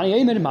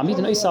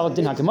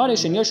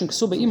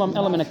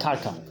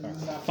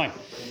 Fine.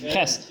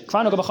 Ches.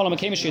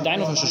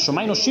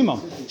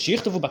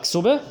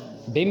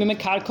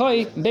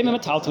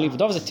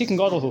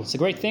 It's a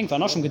great thing.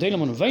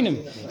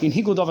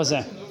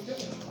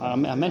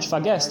 Ein Mensch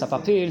vergesst, der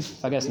Papier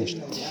vergesst nicht.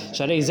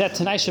 Schade zet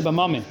tnaische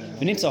bamamen.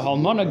 Wenn nicht so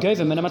Hormone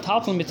geben, wenn man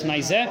Talfen mit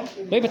tnaise,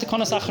 lebe te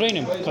konas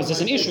achreinem, because there's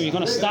an issue. You're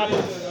going to start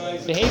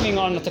behaving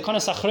on the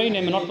konas achreinem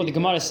and not what the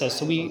Gemara says.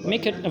 So we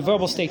make it a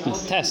verbal statement,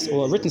 test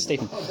or a written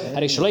statement.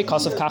 Had ich shlei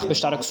kasav kach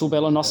bestark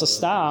subel nos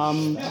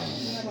stam.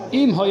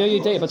 Im hoye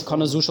idee but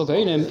kana zushal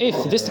geinem.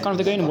 If this the kind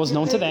of the geinem was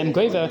known to them,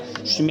 gave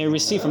she may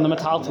receive from the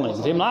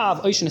metalton. Them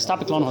lav ocean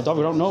stapiklan hadav,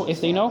 we don't know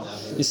if they know.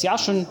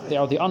 Misyashon, they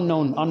are the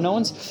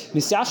unknowns.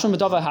 Misyashon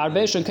medava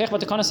harbe and kech but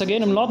the kana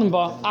geinem laden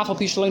ba afal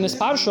pishlines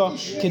parsha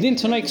kedin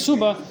tonight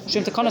suba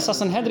shem the kana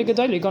san hedrige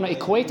daily going to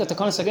equate the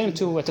kana geinem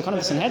to the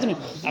kana san hedrin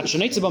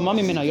actually ba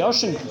mami min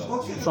ayoshin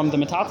from the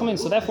metalton.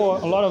 So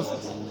therefore a lot of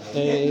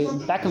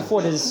back and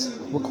forth is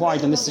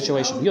required in this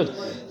situation. Yud.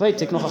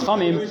 Wait, ik nog a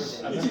chamim.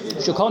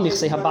 Shukon ich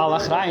say habal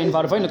achrein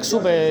var voin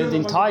ksube the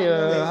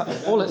entire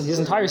his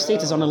entire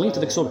state is on a link to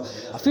the ksube.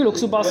 I feel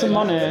ksube as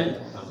money.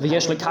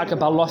 V'yesh lekaka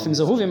balofim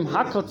zehuvim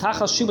hakol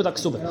tachas shibu da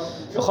ksube.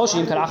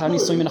 V'choshim karach ani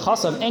soim in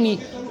chasav any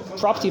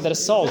property that is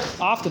sold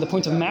after the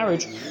point of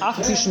marriage,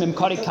 after pishim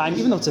imkarik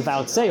even though it's a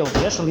valid sale.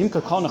 V'yesh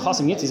limka kol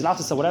nechasim yitz he's allowed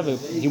to sell whatever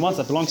he wants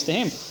that belongs to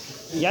him.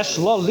 She's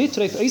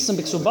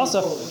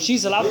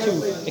allowed to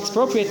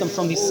expropriate them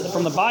from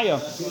the buyer.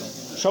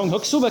 Showing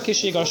huksuba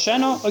kishi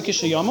garshena or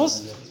kishi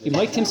yamos.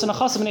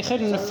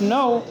 If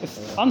no,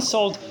 if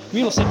unsold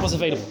real estate was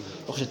available.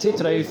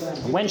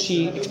 When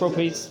she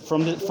expropriates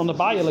from the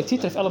buyer, like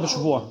titref ela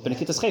b'shavua,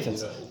 benekitas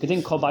chayfetz,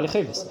 gedin kol bali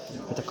chayfetz.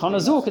 But the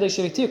kanazu kadei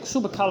sheritir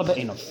ksuba kala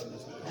be'enov.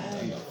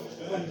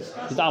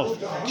 When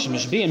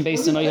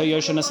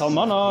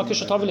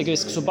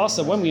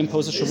we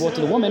impose a shavua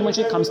to the woman, when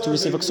she comes to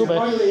receive a ksuba,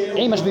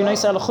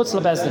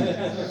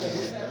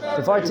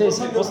 the part is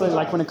also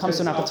like when it comes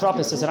to an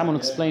apotropis, as Ramon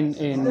explained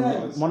in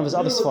one of his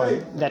other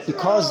sfarim, that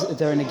because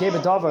they're in a geba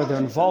davar, they're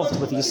involved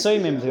with the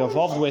yisomim, they're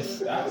involved with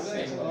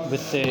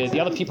the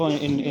other people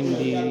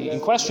in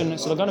question,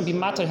 so they're going to be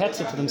mater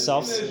hetzet to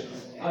themselves.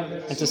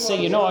 And to say,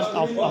 you know what,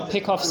 I'll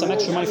pick off some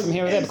extra money from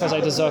here or there because I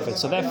deserve it.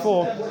 So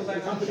therefore,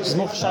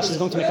 Shmuel Chash is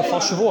going to make a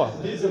false shavua.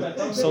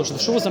 So the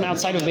shavua is done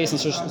outside of basin,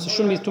 so it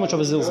shouldn't be too much of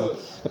a zilzal.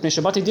 The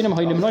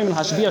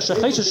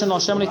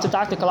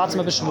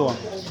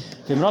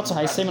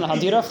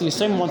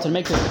Yisraelim wanted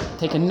to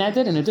take a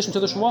neder in addition to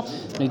the shavua.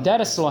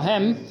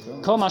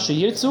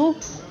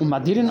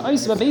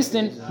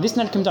 This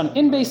neder comes done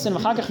in basin,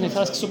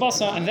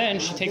 and then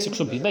she takes a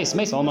ksubi.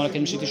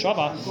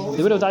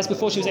 The widow dies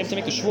before she was able to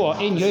make a shavua.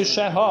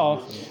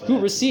 Who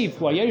received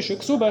her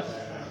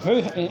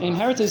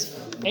inheritance?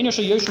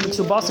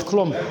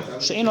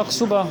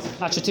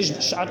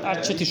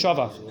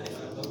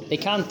 They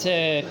can't.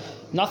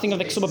 Nothing of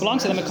the ksuba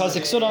belongs to them because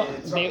the ksuba,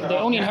 they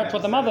only inherit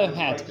what the mother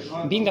had.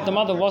 Being that the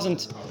mother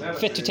wasn't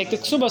fit to take the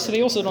ksuba, so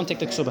they also don't take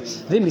the ksuba.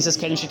 Then he says,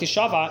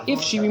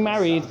 if she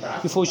remarried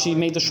before she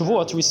made the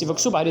shavua to receive a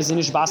ksuba,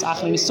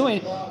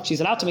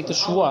 she's allowed to make the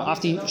shavua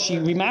after she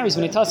remarries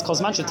when he tells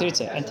us and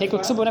take a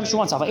ksuba whenever she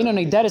wants.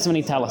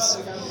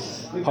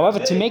 However,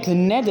 to make the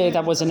neder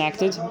that was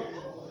enacted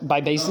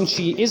by Basin,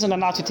 she isn't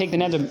allowed to take the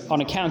neder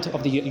on account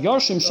of the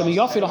Yorshim,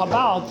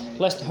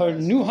 lest her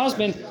new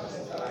husband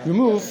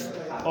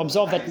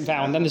absolve that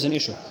vow, and then there's an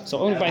issue. So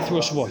only by through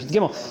a shavua.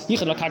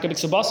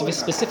 This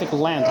specific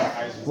land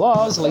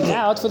was laid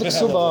out for the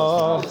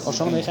ksuba.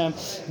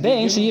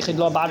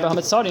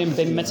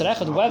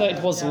 Whether it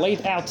was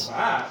laid out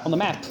on the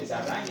map,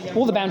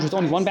 all the boundaries,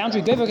 only one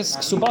boundary.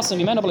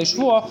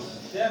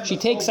 She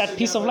takes that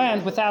piece of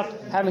land without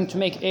having to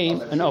make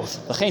an oath.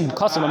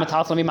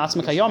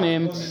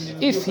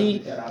 If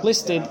he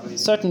listed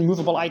certain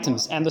movable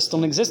items and they're still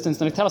in existence,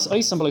 then it tells us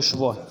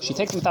she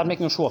takes them without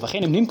making a shavua.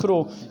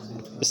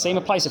 The same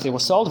applies if they were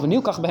sold. And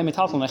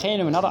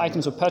other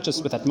items were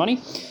purchased with that money.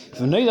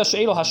 And we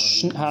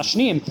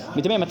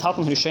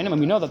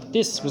know that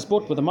this was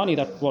bought with the money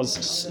that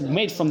was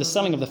made from the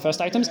selling of the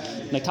first items.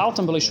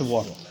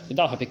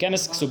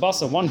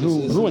 One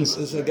who ruins.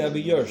 This is a guy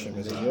be Yershim.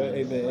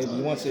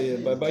 He wants to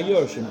by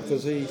Yershim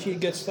because she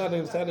gets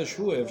started without a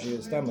shua if she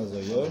is tamas.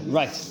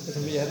 Right.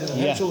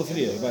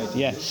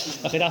 Yeah.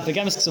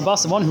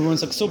 One who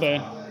ruins a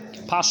ksuba.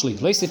 Partially.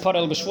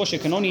 She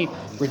can only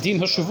redeem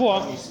her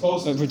shavua,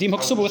 redeem her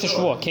ksuba with a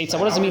shavua.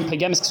 What does it mean?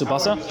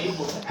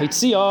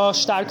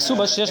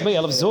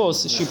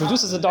 She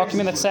produces a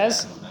document that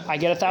says, I I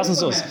get 1,000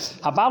 zuz.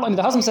 Habal, and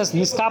the husband says,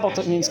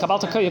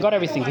 Niskabal, you got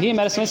everything. Here,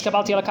 medicine,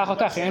 Niskabal, you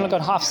only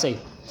got half say.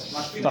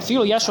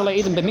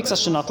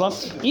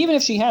 Even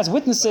if she has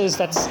witnesses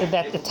that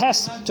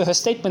attest to her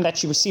statement that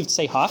she received,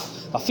 say half.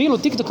 She made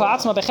a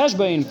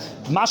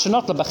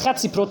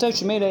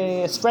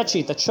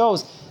spreadsheet that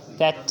shows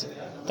that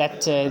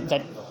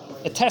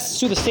attests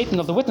to the statement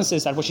of the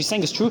witnesses that what she's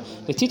saying is true.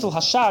 The title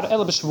hashar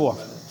el b'shvur.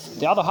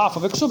 The other half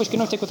of her ksuba she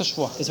can only take with a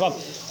shvur as well.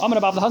 Amar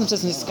about the husband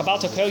says in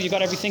Kabalta Kel, you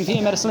got everything. He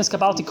medicine is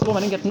Kabalti Klum,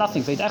 I didn't get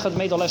nothing. And the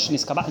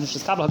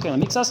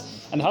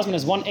husband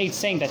is 1/8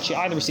 saying that she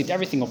either received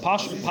everything or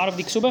part of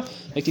the ksuba.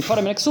 Like the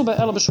param ksuba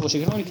el b'shvur.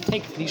 She can only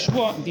take the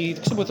shvur, the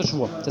ksuba with a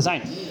shvur.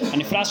 Design.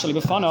 And if rashly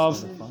befan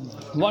of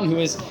one who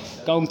is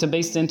going to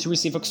Beis Din to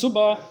receive a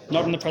ksuba,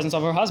 not in the presence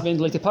of her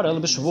husband, like the param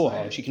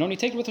b'shvur. She can only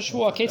take it with a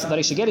shvur.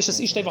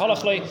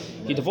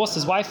 He divorced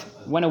his wife,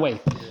 went away.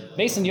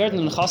 Based on the Yerdan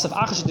and the Chas of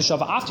Achash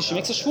Deshava, after she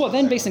makes a shvur,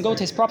 then based on go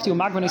to his property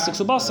and pay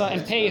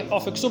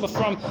off a ksuba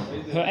from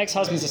her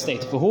ex-husband's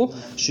estate. For who?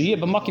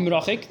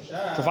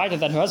 Provided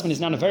that her husband is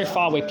now in a very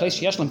far away place,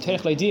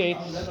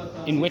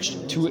 in which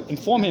to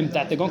inform him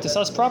that they're going to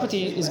sell his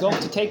property is going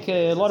to take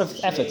a lot of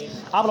effort.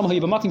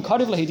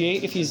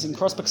 If he's in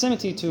close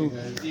proximity to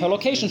her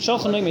location,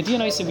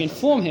 we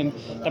inform him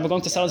that we're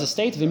going to sell his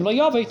estate.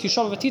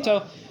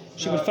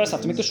 She would first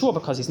have to make the shvur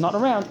because he's not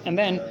around, and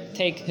then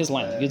take his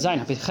land.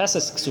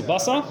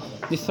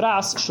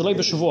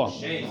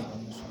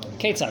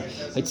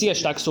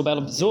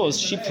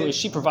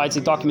 She provides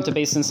a document to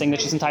Beis Din saying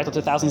that she's entitled to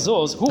 1,000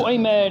 zuz.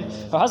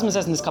 Her husband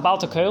says in this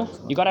Kabalta Kol,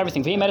 you got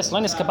everything. I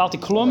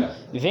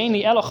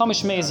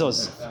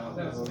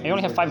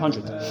only have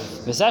 500.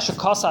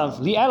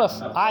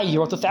 You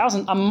wrote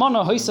 1,000.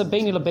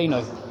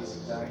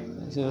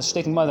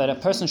 Stating that a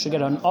person should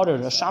get an order,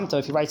 a shamta,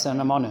 if he writes an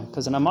amana,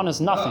 because an amana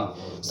is nothing.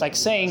 It's like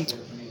saying,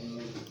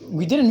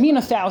 we didn't mean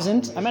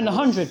 1,000, I meant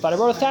 100, but I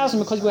wrote 1,000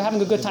 because we were having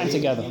a good time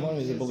together. Amana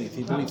is a belief.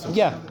 He believes it.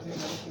 Yeah.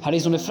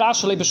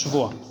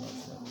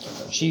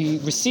 She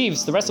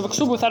receives the rest of a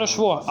ksuba without a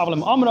shvur.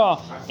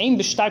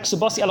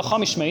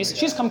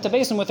 She's come to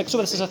Beis Din with a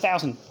ksuba that says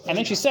 1,000, and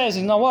then she says,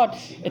 you know what?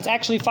 It's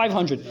actually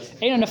 500.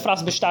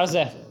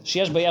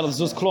 She's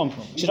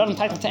not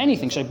entitled to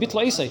anything.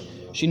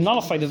 She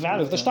nullified the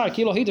value of the star.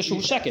 He, the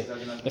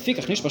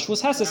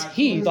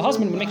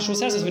husband, would make shvus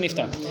hesses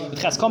v'niftar. The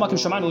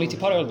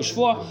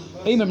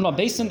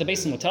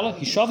Beis Din will tell her,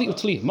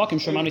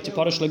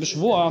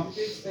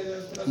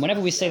 whenever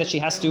we say that she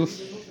has to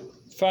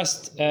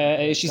first,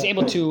 she's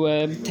able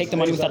to take the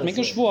money without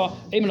making a shvur,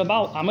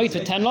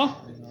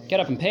 get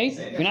up and pay.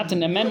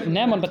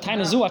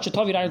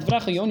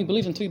 You only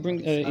believe until you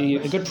bring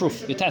a good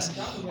proof, you test.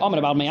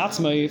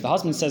 The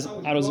husband says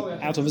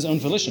out of his own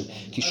volition,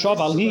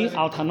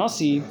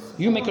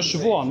 you make a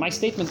shvur on my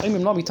statement.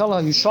 We tell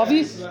her, make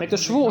the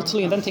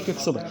shvur and then take your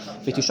ksuba.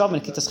 She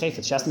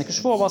has to make a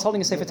shvur while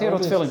holding a sefer Torah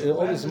tefillin.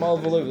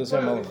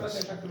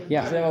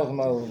 Yeah.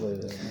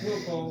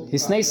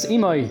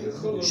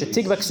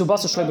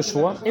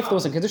 If there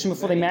was a condition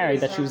before they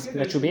married that she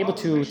would be able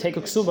to take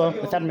a ksuba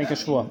without making a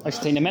shvur, I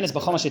should say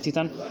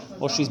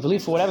or she's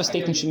believed for whatever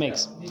statement she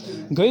makes. As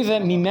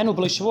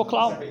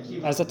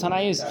the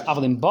Tanai is,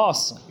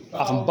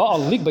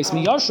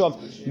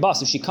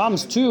 if she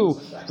comes to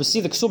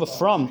receive the ksuba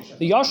from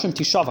the Yarshim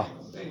Tishava.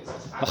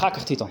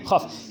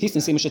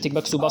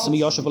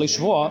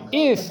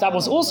 If that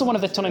was also one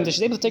of the Tanim that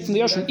she's able to take from the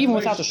Yarshim even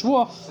without a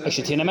shvur,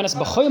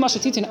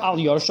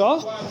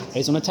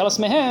 he's going to tell us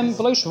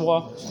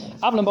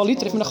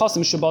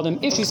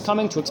if she's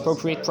coming to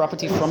expropriate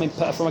property from a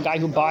guy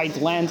who bought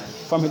land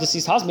from her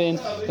deceased husband,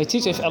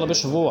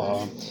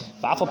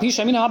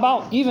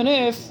 even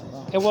if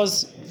it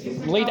was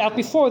laid out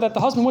before that the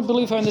husband would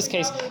believe her in this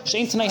case.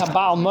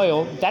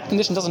 That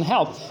condition doesn't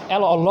help.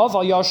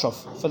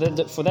 For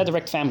their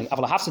direct family.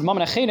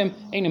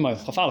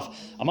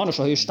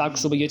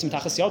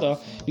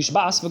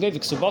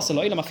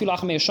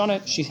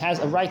 She has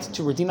a right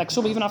to redeem that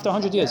ksuba even after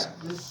 100 years.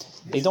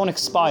 They don't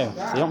expire.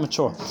 They don't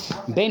mature.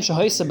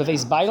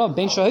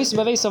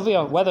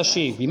 Whether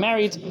she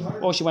remarried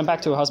or she went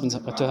back to her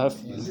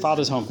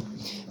father's home.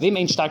 She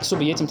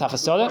doesn't have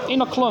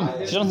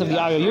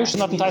the IOU. She's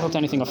not entitled to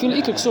anything.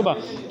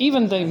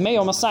 Even the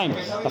mayo masayim.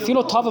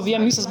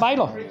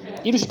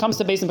 Even if she comes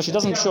to Beis Din but she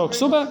doesn't show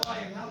ksuba,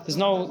 there's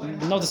no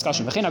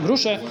discussion. The same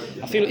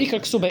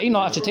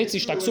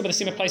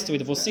applies to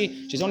it. We'll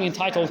see. She's only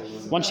entitled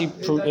once she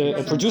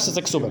produces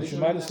a ksuba.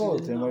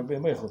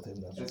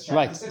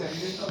 Right.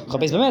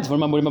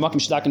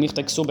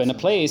 In a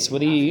place where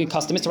the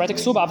custom is to write a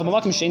ksuba,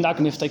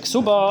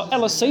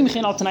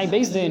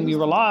 we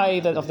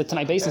rely of the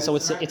Tanai Beis Din, so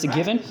it's a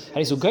given.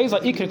 Only the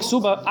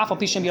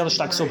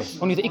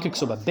ikr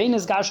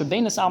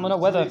ksuba.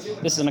 Whether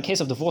this is in a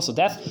case of divorce or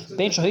death,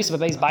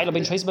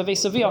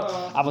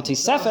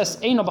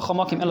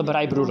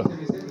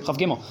 Chav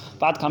Gimel.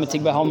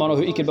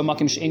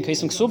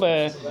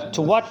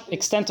 To what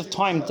extent of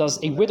time does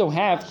a widow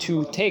have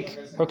to take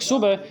her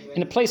ksuba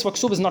in a place where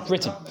ksuba is not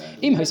written?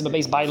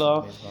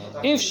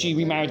 If she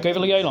remarried, she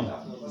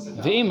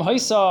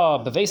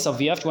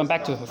went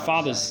back to her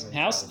father's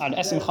house, and she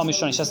has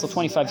still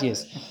 25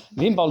 years.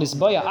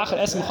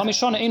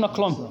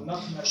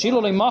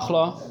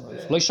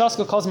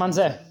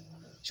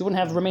 She wouldn't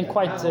have remained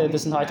quiet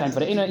this entire time.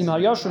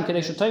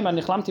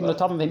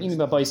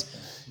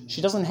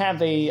 She doesn't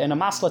have an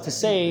amasla to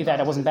say that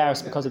I was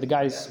embarrassed because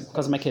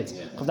of my kids.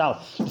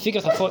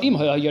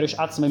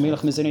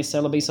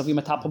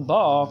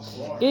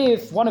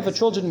 If one of her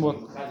children were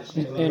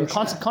in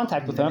constant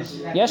contact with her,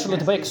 she says, and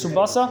there's no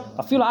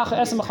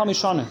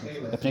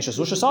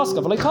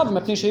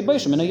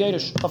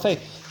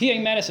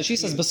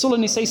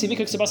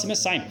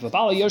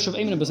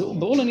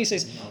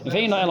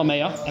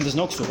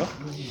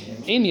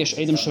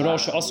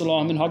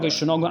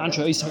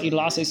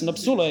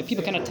ksuba.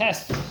 People can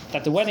attest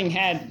that the wedding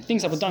had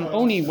things that were done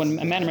only when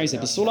a man marries a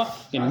basula.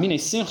 If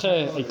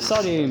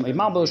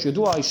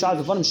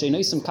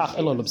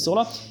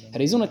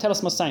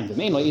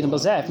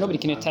nobody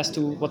can attest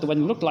to what the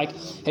wedding looked like,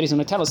 if the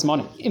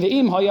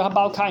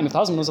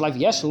husband was alive,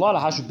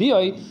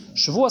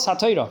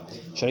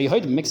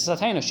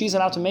 she's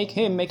allowed to make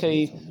him make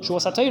a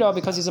shuas hatayra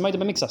because he's a maid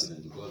of mixas.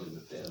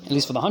 At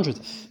least for the 100th.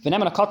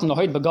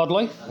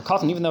 A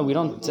cotton, even though we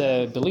don't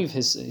believe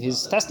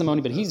his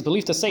testimony, but he's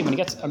believed to say when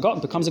he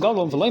becomes a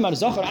gadol,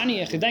 because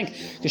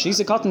she's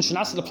a cotton, she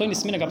has to play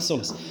this minag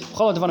absolus.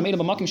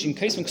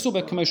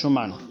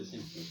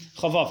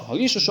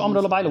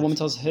 A woman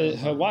tells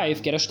her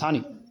wife,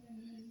 Gereshtani,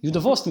 you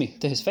divorced me,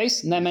 to his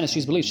face.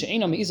 She's believed.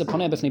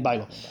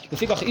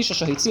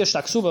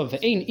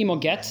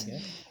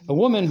 A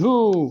woman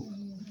who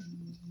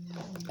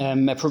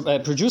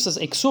produces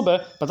a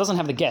ksuba but doesn't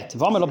have the get. You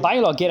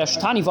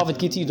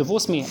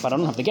divorce me, but I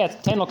don't have the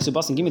get. Give me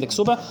the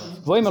ksuba.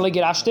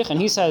 And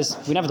he says,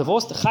 we never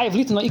divorced. He has to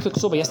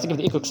give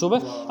the ikuk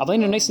ksuba.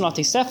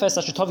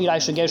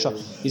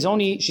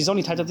 She's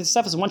only tied up to the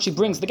sefes once she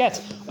brings the get.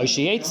 Or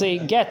she eats a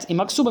get in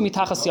maksuba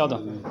mitachas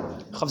yada.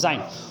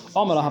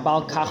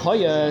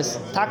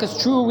 Tak is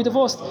true, we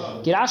divorced.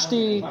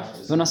 Girashti,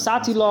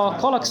 v'nasati la,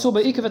 kol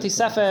ksuba ikavet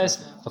sefes.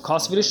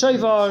 Because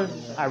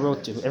I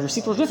wrote a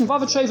receipt was written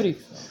Vavet Shavri.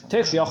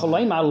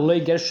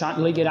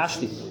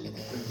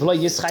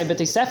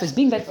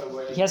 Being that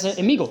he has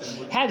a migul.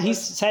 Had he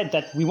said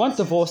that we want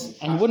divorce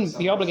and he wouldn't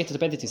be obligated to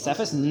pay the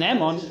Tisefes,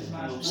 Nemon,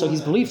 so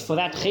he's believed for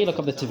that chiluk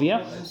of the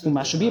Teviyah,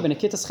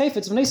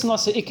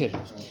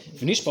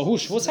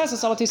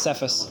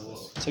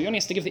 so he only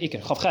has to give the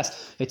ikir.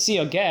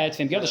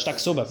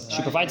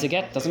 She provides a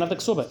get, doesn't have the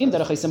ksuba.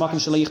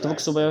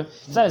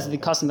 That is the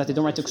custom that they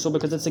don't write the ksuba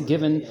because it's a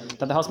given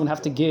that the husband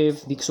have to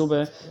give the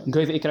ksuba,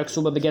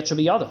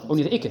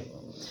 only the ikir.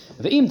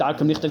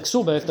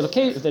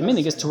 If the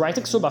meaning is to write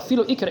a ksuba,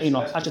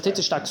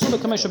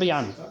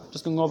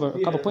 just going over a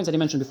couple points that he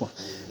mentioned before.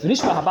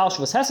 It's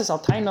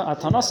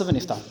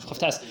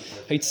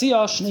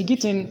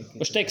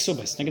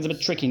a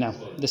bit tricky now.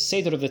 The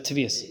seder of the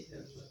tviyas.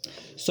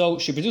 So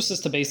she produces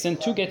to basin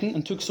 2 getten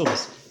and 2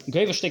 ksubas.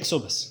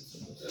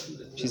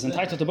 She's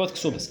entitled to both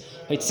ksubas.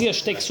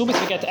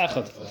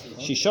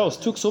 She shows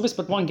 2 ksubas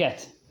but 1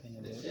 get.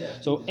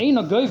 So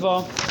eina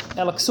goiva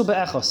el ksuba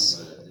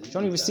echos. She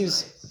only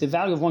receives the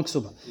value of 1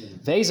 ksuba.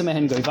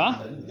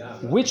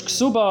 Which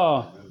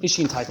ksuba is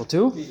she entitled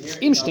to?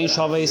 Im shtein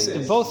shaves,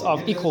 both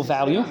of equal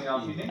value,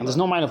 and there's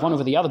no mind of one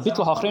over the other.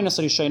 Bitlu hachrena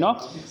sarishena,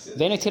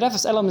 ve'ene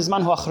tirefes elam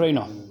nizman hu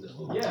hachrena.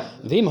 If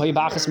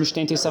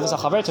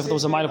there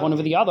was a mile of one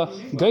over the other,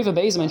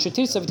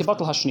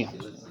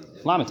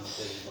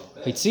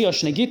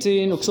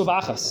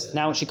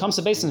 now she comes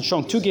to basin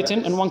showing 2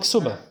 gittin and 1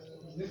 ksuba.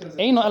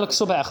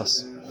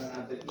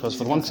 Because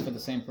for one for the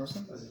same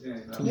person?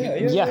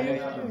 Yeah.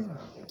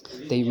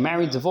 They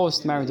married,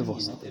 divorced.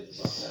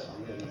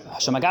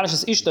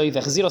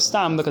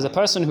 Because a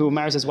person who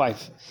marries his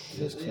wife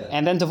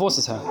and then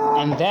divorces her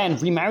and then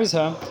remarries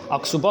her,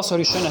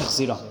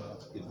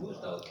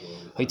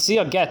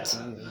 get.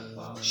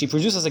 She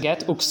produces a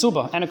get,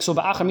 uksuba, and a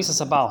ksuba achar misa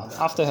sabal,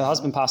 after her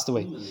husband passed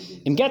away.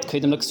 In get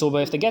kedem the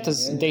ksuba, if the get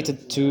is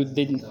dated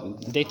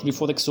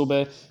before the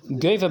ksuba,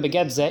 geva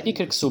beget ze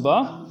ikr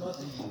ksuba,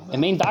 and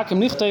main dakem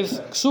nichtev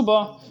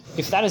ksuba,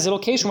 if that is the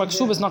location where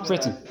ksuba is not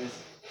written,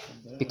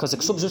 because the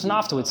ksuba is written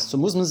afterwards. So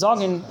Muslims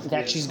sagen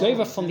that she's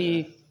geva from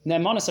the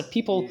nemanis that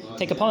people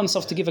take upon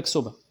themselves to give a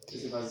ksuba.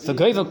 And with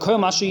the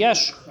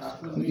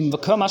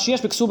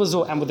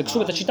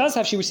ksuba that she does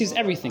have, she receives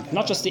everything,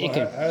 not just the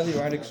ikir. How do you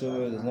write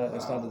ksuba?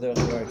 It's not the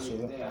derech write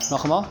ksuba.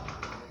 Noch einmal?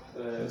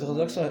 Er is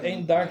ook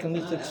één dark en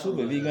lichte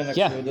ksuba. Wie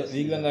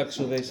gaan naar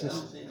ksuba is?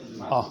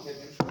 Oh,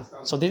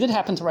 so they did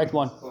happen to write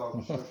one.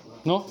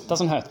 No,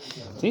 doesn't hurt.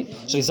 See?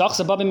 So he says,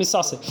 "Abba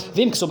misase."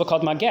 Vim ksuba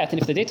called my get,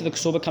 and if the date of the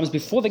ksuba comes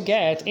before the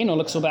get, eno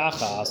le ksuba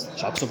achas.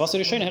 Shal ksuba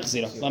seri shena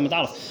hechzira. Lamed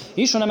alef.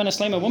 Yishon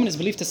amen a woman is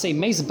believed to say,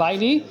 "Meis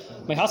baili."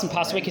 My husband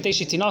passed away.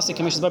 Kadeshi tinasi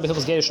kamish zbar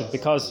behilvus gerisha,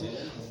 because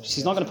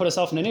she's not going to put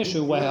herself in an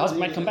issue where her husband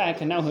might come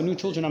back and now her new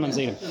children are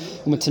manzirim.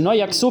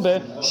 Umetinoya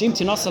ksuba shim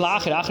tinasa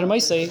la'achir achir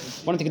meisei.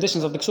 One of the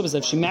conditions of the ksuba is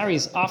that if she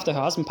marries after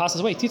her husband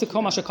passes away, tita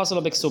kol masher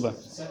kasala beksuba.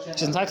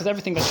 She's entitled to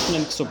everything that's written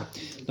in the ksuba.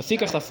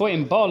 Lefikach lafoi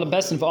im baal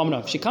lebesin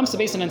v'omna. She comes to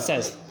Beis and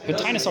says, her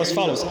tinus are as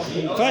follows.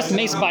 First,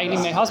 Meis baili,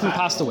 my husband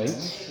passed away.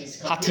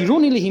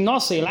 Hatiruni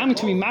lihinase, allow me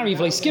to remarry.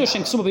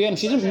 V'leiskirushen ksuba b'yem.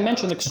 She didn't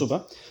mention the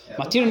ksuba.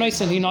 Matir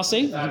noisa lihinase,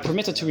 he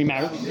permitted to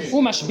remarry.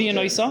 Umash biya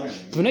noisa,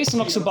 v'noisa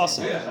no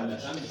ksubasi.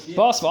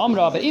 Boss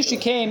v'amra, but if she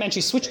came and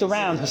she switched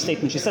around her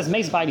statement, she says,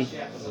 Meis baili,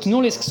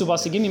 tnulis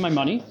ksubasi, give me my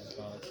money.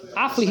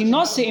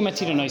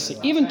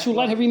 Even to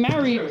let her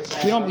remarry,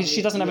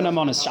 she doesn't have an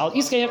amonis.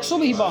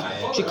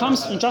 She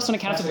comes just on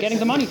account of getting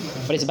the money.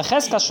 But it's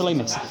becheskas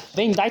shleimis.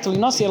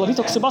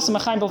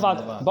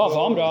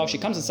 She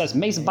comes and says,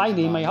 Meis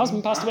baili, my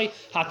husband passed away.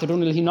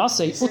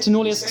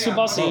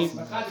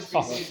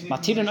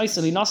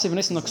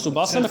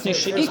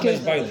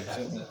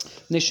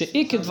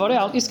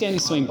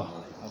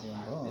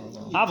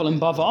 Aval in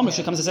Bava Amr,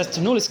 she comes and says,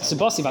 Tanulis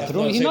Ksubasi,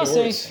 Vataruni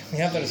Hinase.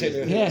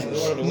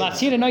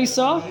 Matira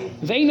Naisa,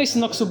 Vainis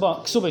no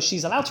Ksuba.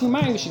 She's allowed to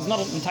remarry, but she's not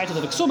entitled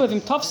to the Ksuba,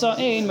 Vim Tafsa,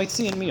 Ein,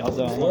 Maitzi and me.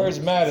 Words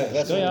matter.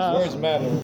 That's what words matter.